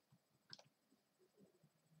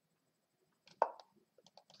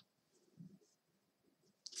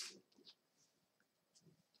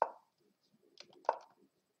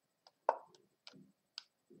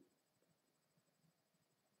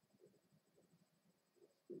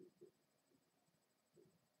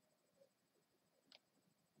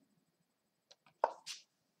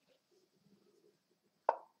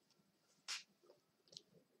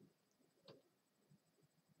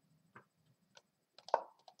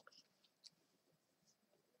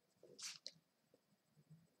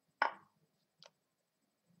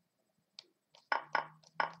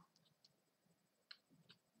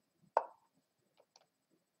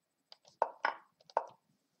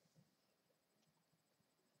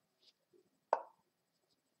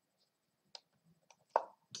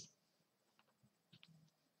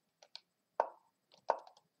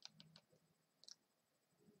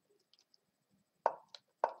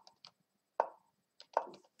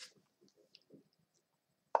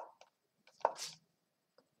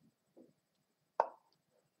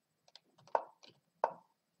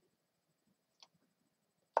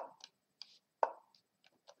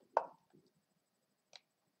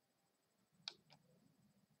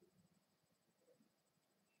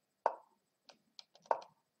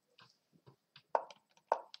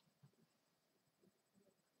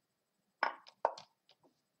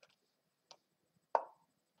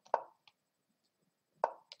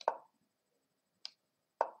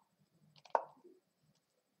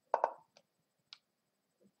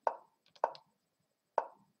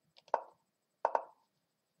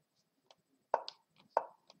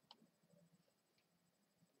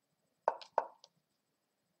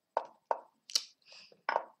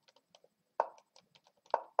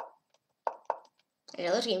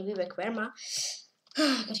 Another game, we Verma.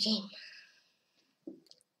 Good game.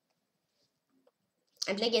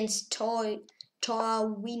 I play against Winaraza.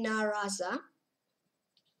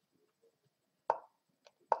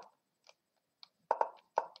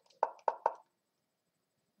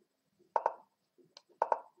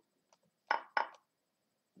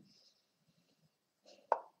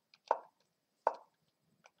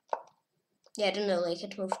 Yeah, I don't know, like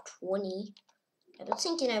it moved 20. I don't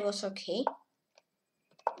think I was okay.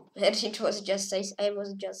 It was just, I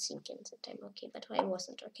was just thinking that I'm okay, but I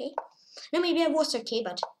wasn't okay. No, maybe I was okay,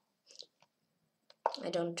 but I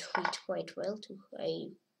don't read quite well to I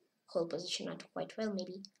hold position not quite well,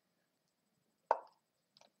 maybe.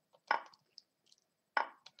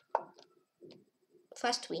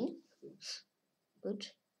 Fast win.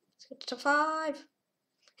 Good. Let's get to 5.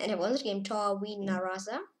 And I won the game to win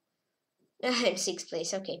Naraza. I'm 6th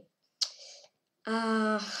place, okay.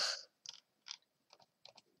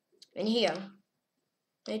 And here.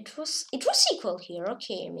 It was equal here,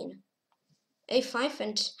 okay, I mean. A5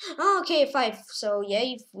 and okay, A5. So yeah,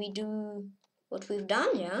 if we do what we've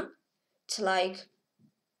done, yeah, it's like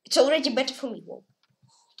it's already better for me. Whoa.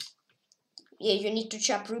 Yeah, you need to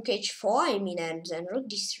chop rook h4, I mean, and then rook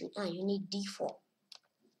d3. You need d4.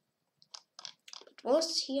 But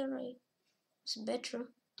was here I It's better.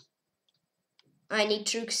 I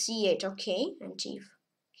need rook c8, okay. And if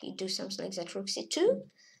he do something like that, rook c2.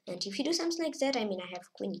 And if he do something like that, I mean I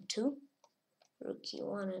have queen e2, rook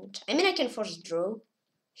e1, and I mean I can force draw.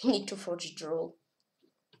 You need to force draw.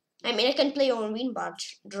 I mean I can play on win, but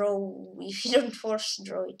draw, if you don't force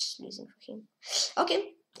draw, it's losing for him.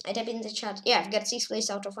 Okay, I type in the chat. Yeah, I've got 6th place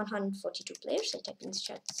out of 142 players. I type in the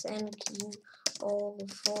chat. Thank you all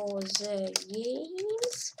for the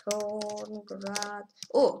games. Congrats.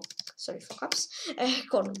 Oh, sorry for cups.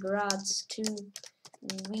 Congrats to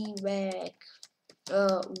we whack.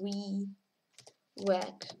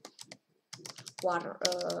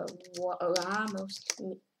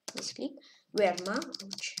 Misclick. Werma.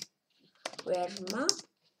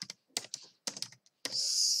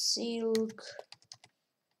 Silk.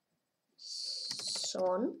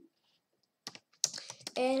 Son.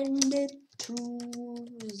 And to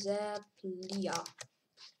the player.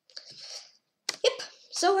 Yep.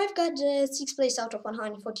 So I've got 6th place out of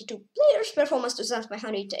 142 players, performance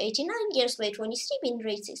 2,589, games played 23, win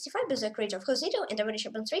rate 65, berserk rate of 0, and average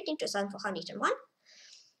opponent rating 2,401.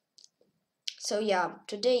 So yeah,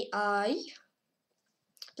 today I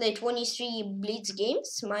played 23 blitz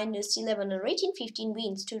games, minus 11 on rating, 15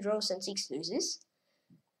 wins, 2 draws, and 6 loses.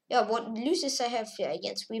 Yeah, what loses I have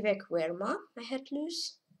against Vivek Verma, I had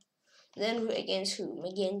lose. Then against whom?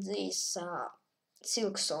 Against this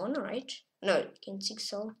Silk Son, right? No, against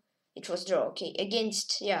Silk. It was draw. Okay,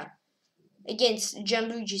 against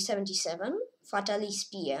Gianluigi 77, Fatalis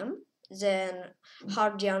PM, then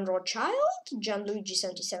Hardian Rothschild, Gianluigi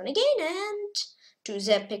 77 again, and to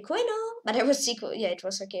Zeppe Queno. But I was sick. Yeah, it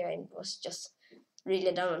was okay. I was just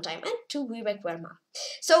really down on time. And to Vivek Verma.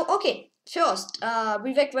 So okay. First,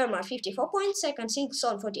 Vivek Verma 54 points, second Silk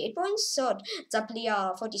Son 48 points, third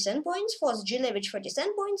Zaplia 47 points, fourth Gilevich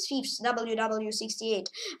 47 points, fifth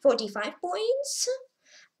WW68 45 points,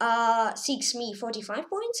 6th me 45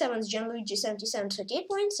 points, 7th Gianluigi 77 38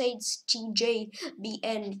 points, 8th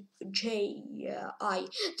TJBNJI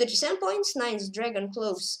 37 points, 9th Dragon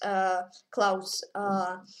Klaus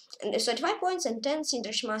 35 points, and 10th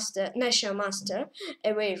International Master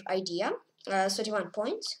Aware Idea 31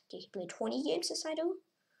 points. Okay, he played 20 games as I do.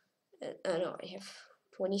 No, I have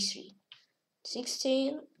 23.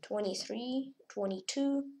 16, 23,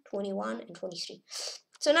 22, 21, and 23.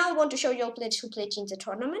 So now I want to show you all players who played in the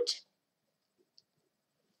tournament.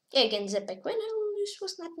 Yeah, against the Pequeno, this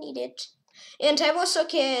was not needed. And I was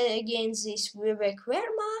okay against this Vivek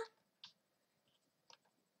Verma.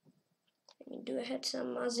 I mean, do I had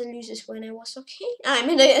some other losses when I was okay? I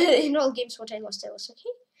mean, in all games what I lost, I was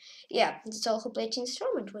okay. Yeah, that's all who played in this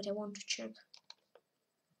tournament. Wait, I want to check.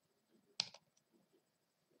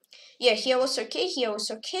 Yeah, here was okay, here was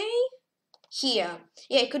okay. Here,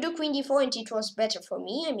 yeah, I could do queen d4 and it was better for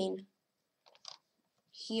me. I mean,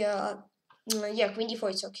 here, yeah, queen d4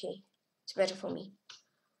 it's okay. It's better for me.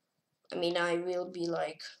 I mean, I will be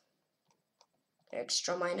like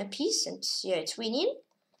extra minor piece, and yeah, it's winning.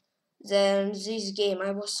 Then this game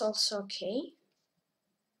I was also okay.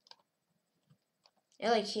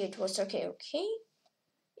 Yeah, like here it was okay, okay.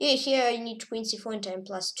 Yeah, here I need queen c4 and I'm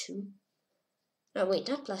 +2. No, wait,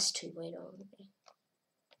 not +2, wait on.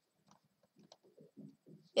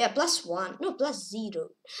 Yeah, +1. No,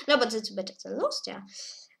 +0. No, but it's better than lost, yeah.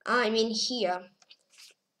 I mean, here.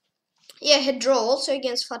 Yeah, head draw also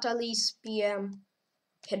against Fatalis PM.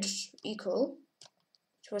 Head equal.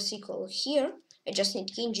 It was equal here. I just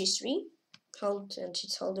need king g3. Hold, and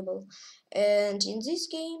it's holdable. And in this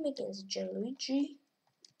game against Gianluigi.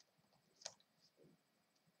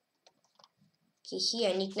 Okay, here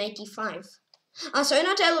I need 95. So I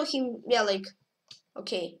not allow him, yeah, like,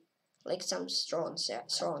 okay. Like some thrones, yeah,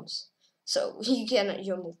 thrones. So you cannot,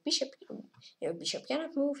 your move bishop, your bishop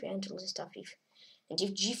cannot move, yeah, and all this stuff. And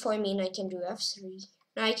if g4, I mean I can do f3.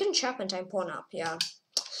 No, I can chop and I'm pawn up, yeah.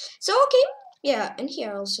 So okay, yeah, and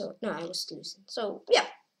here also, no, I was losing. So yeah,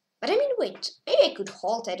 but I mean, wait, maybe I could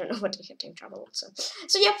halt. I don't know what I had time trouble also.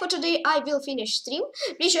 So yeah, for today I will finish stream.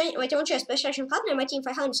 Please join my Team Special Partner, my team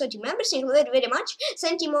 530 members. Thank you very, very much.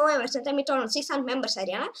 Send team more members and time on 600 members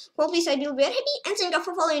area. Well, please, I will be very happy. And thank you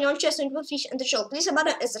for following on chess and fish and the show. Please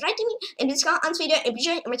button is right to me and this car on video and please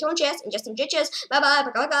join my Team Chess and just enjoy chess. Bye bye,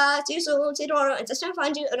 bye bye, see you soon, see you tomorrow, and just time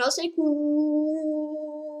find you and I'll say cool.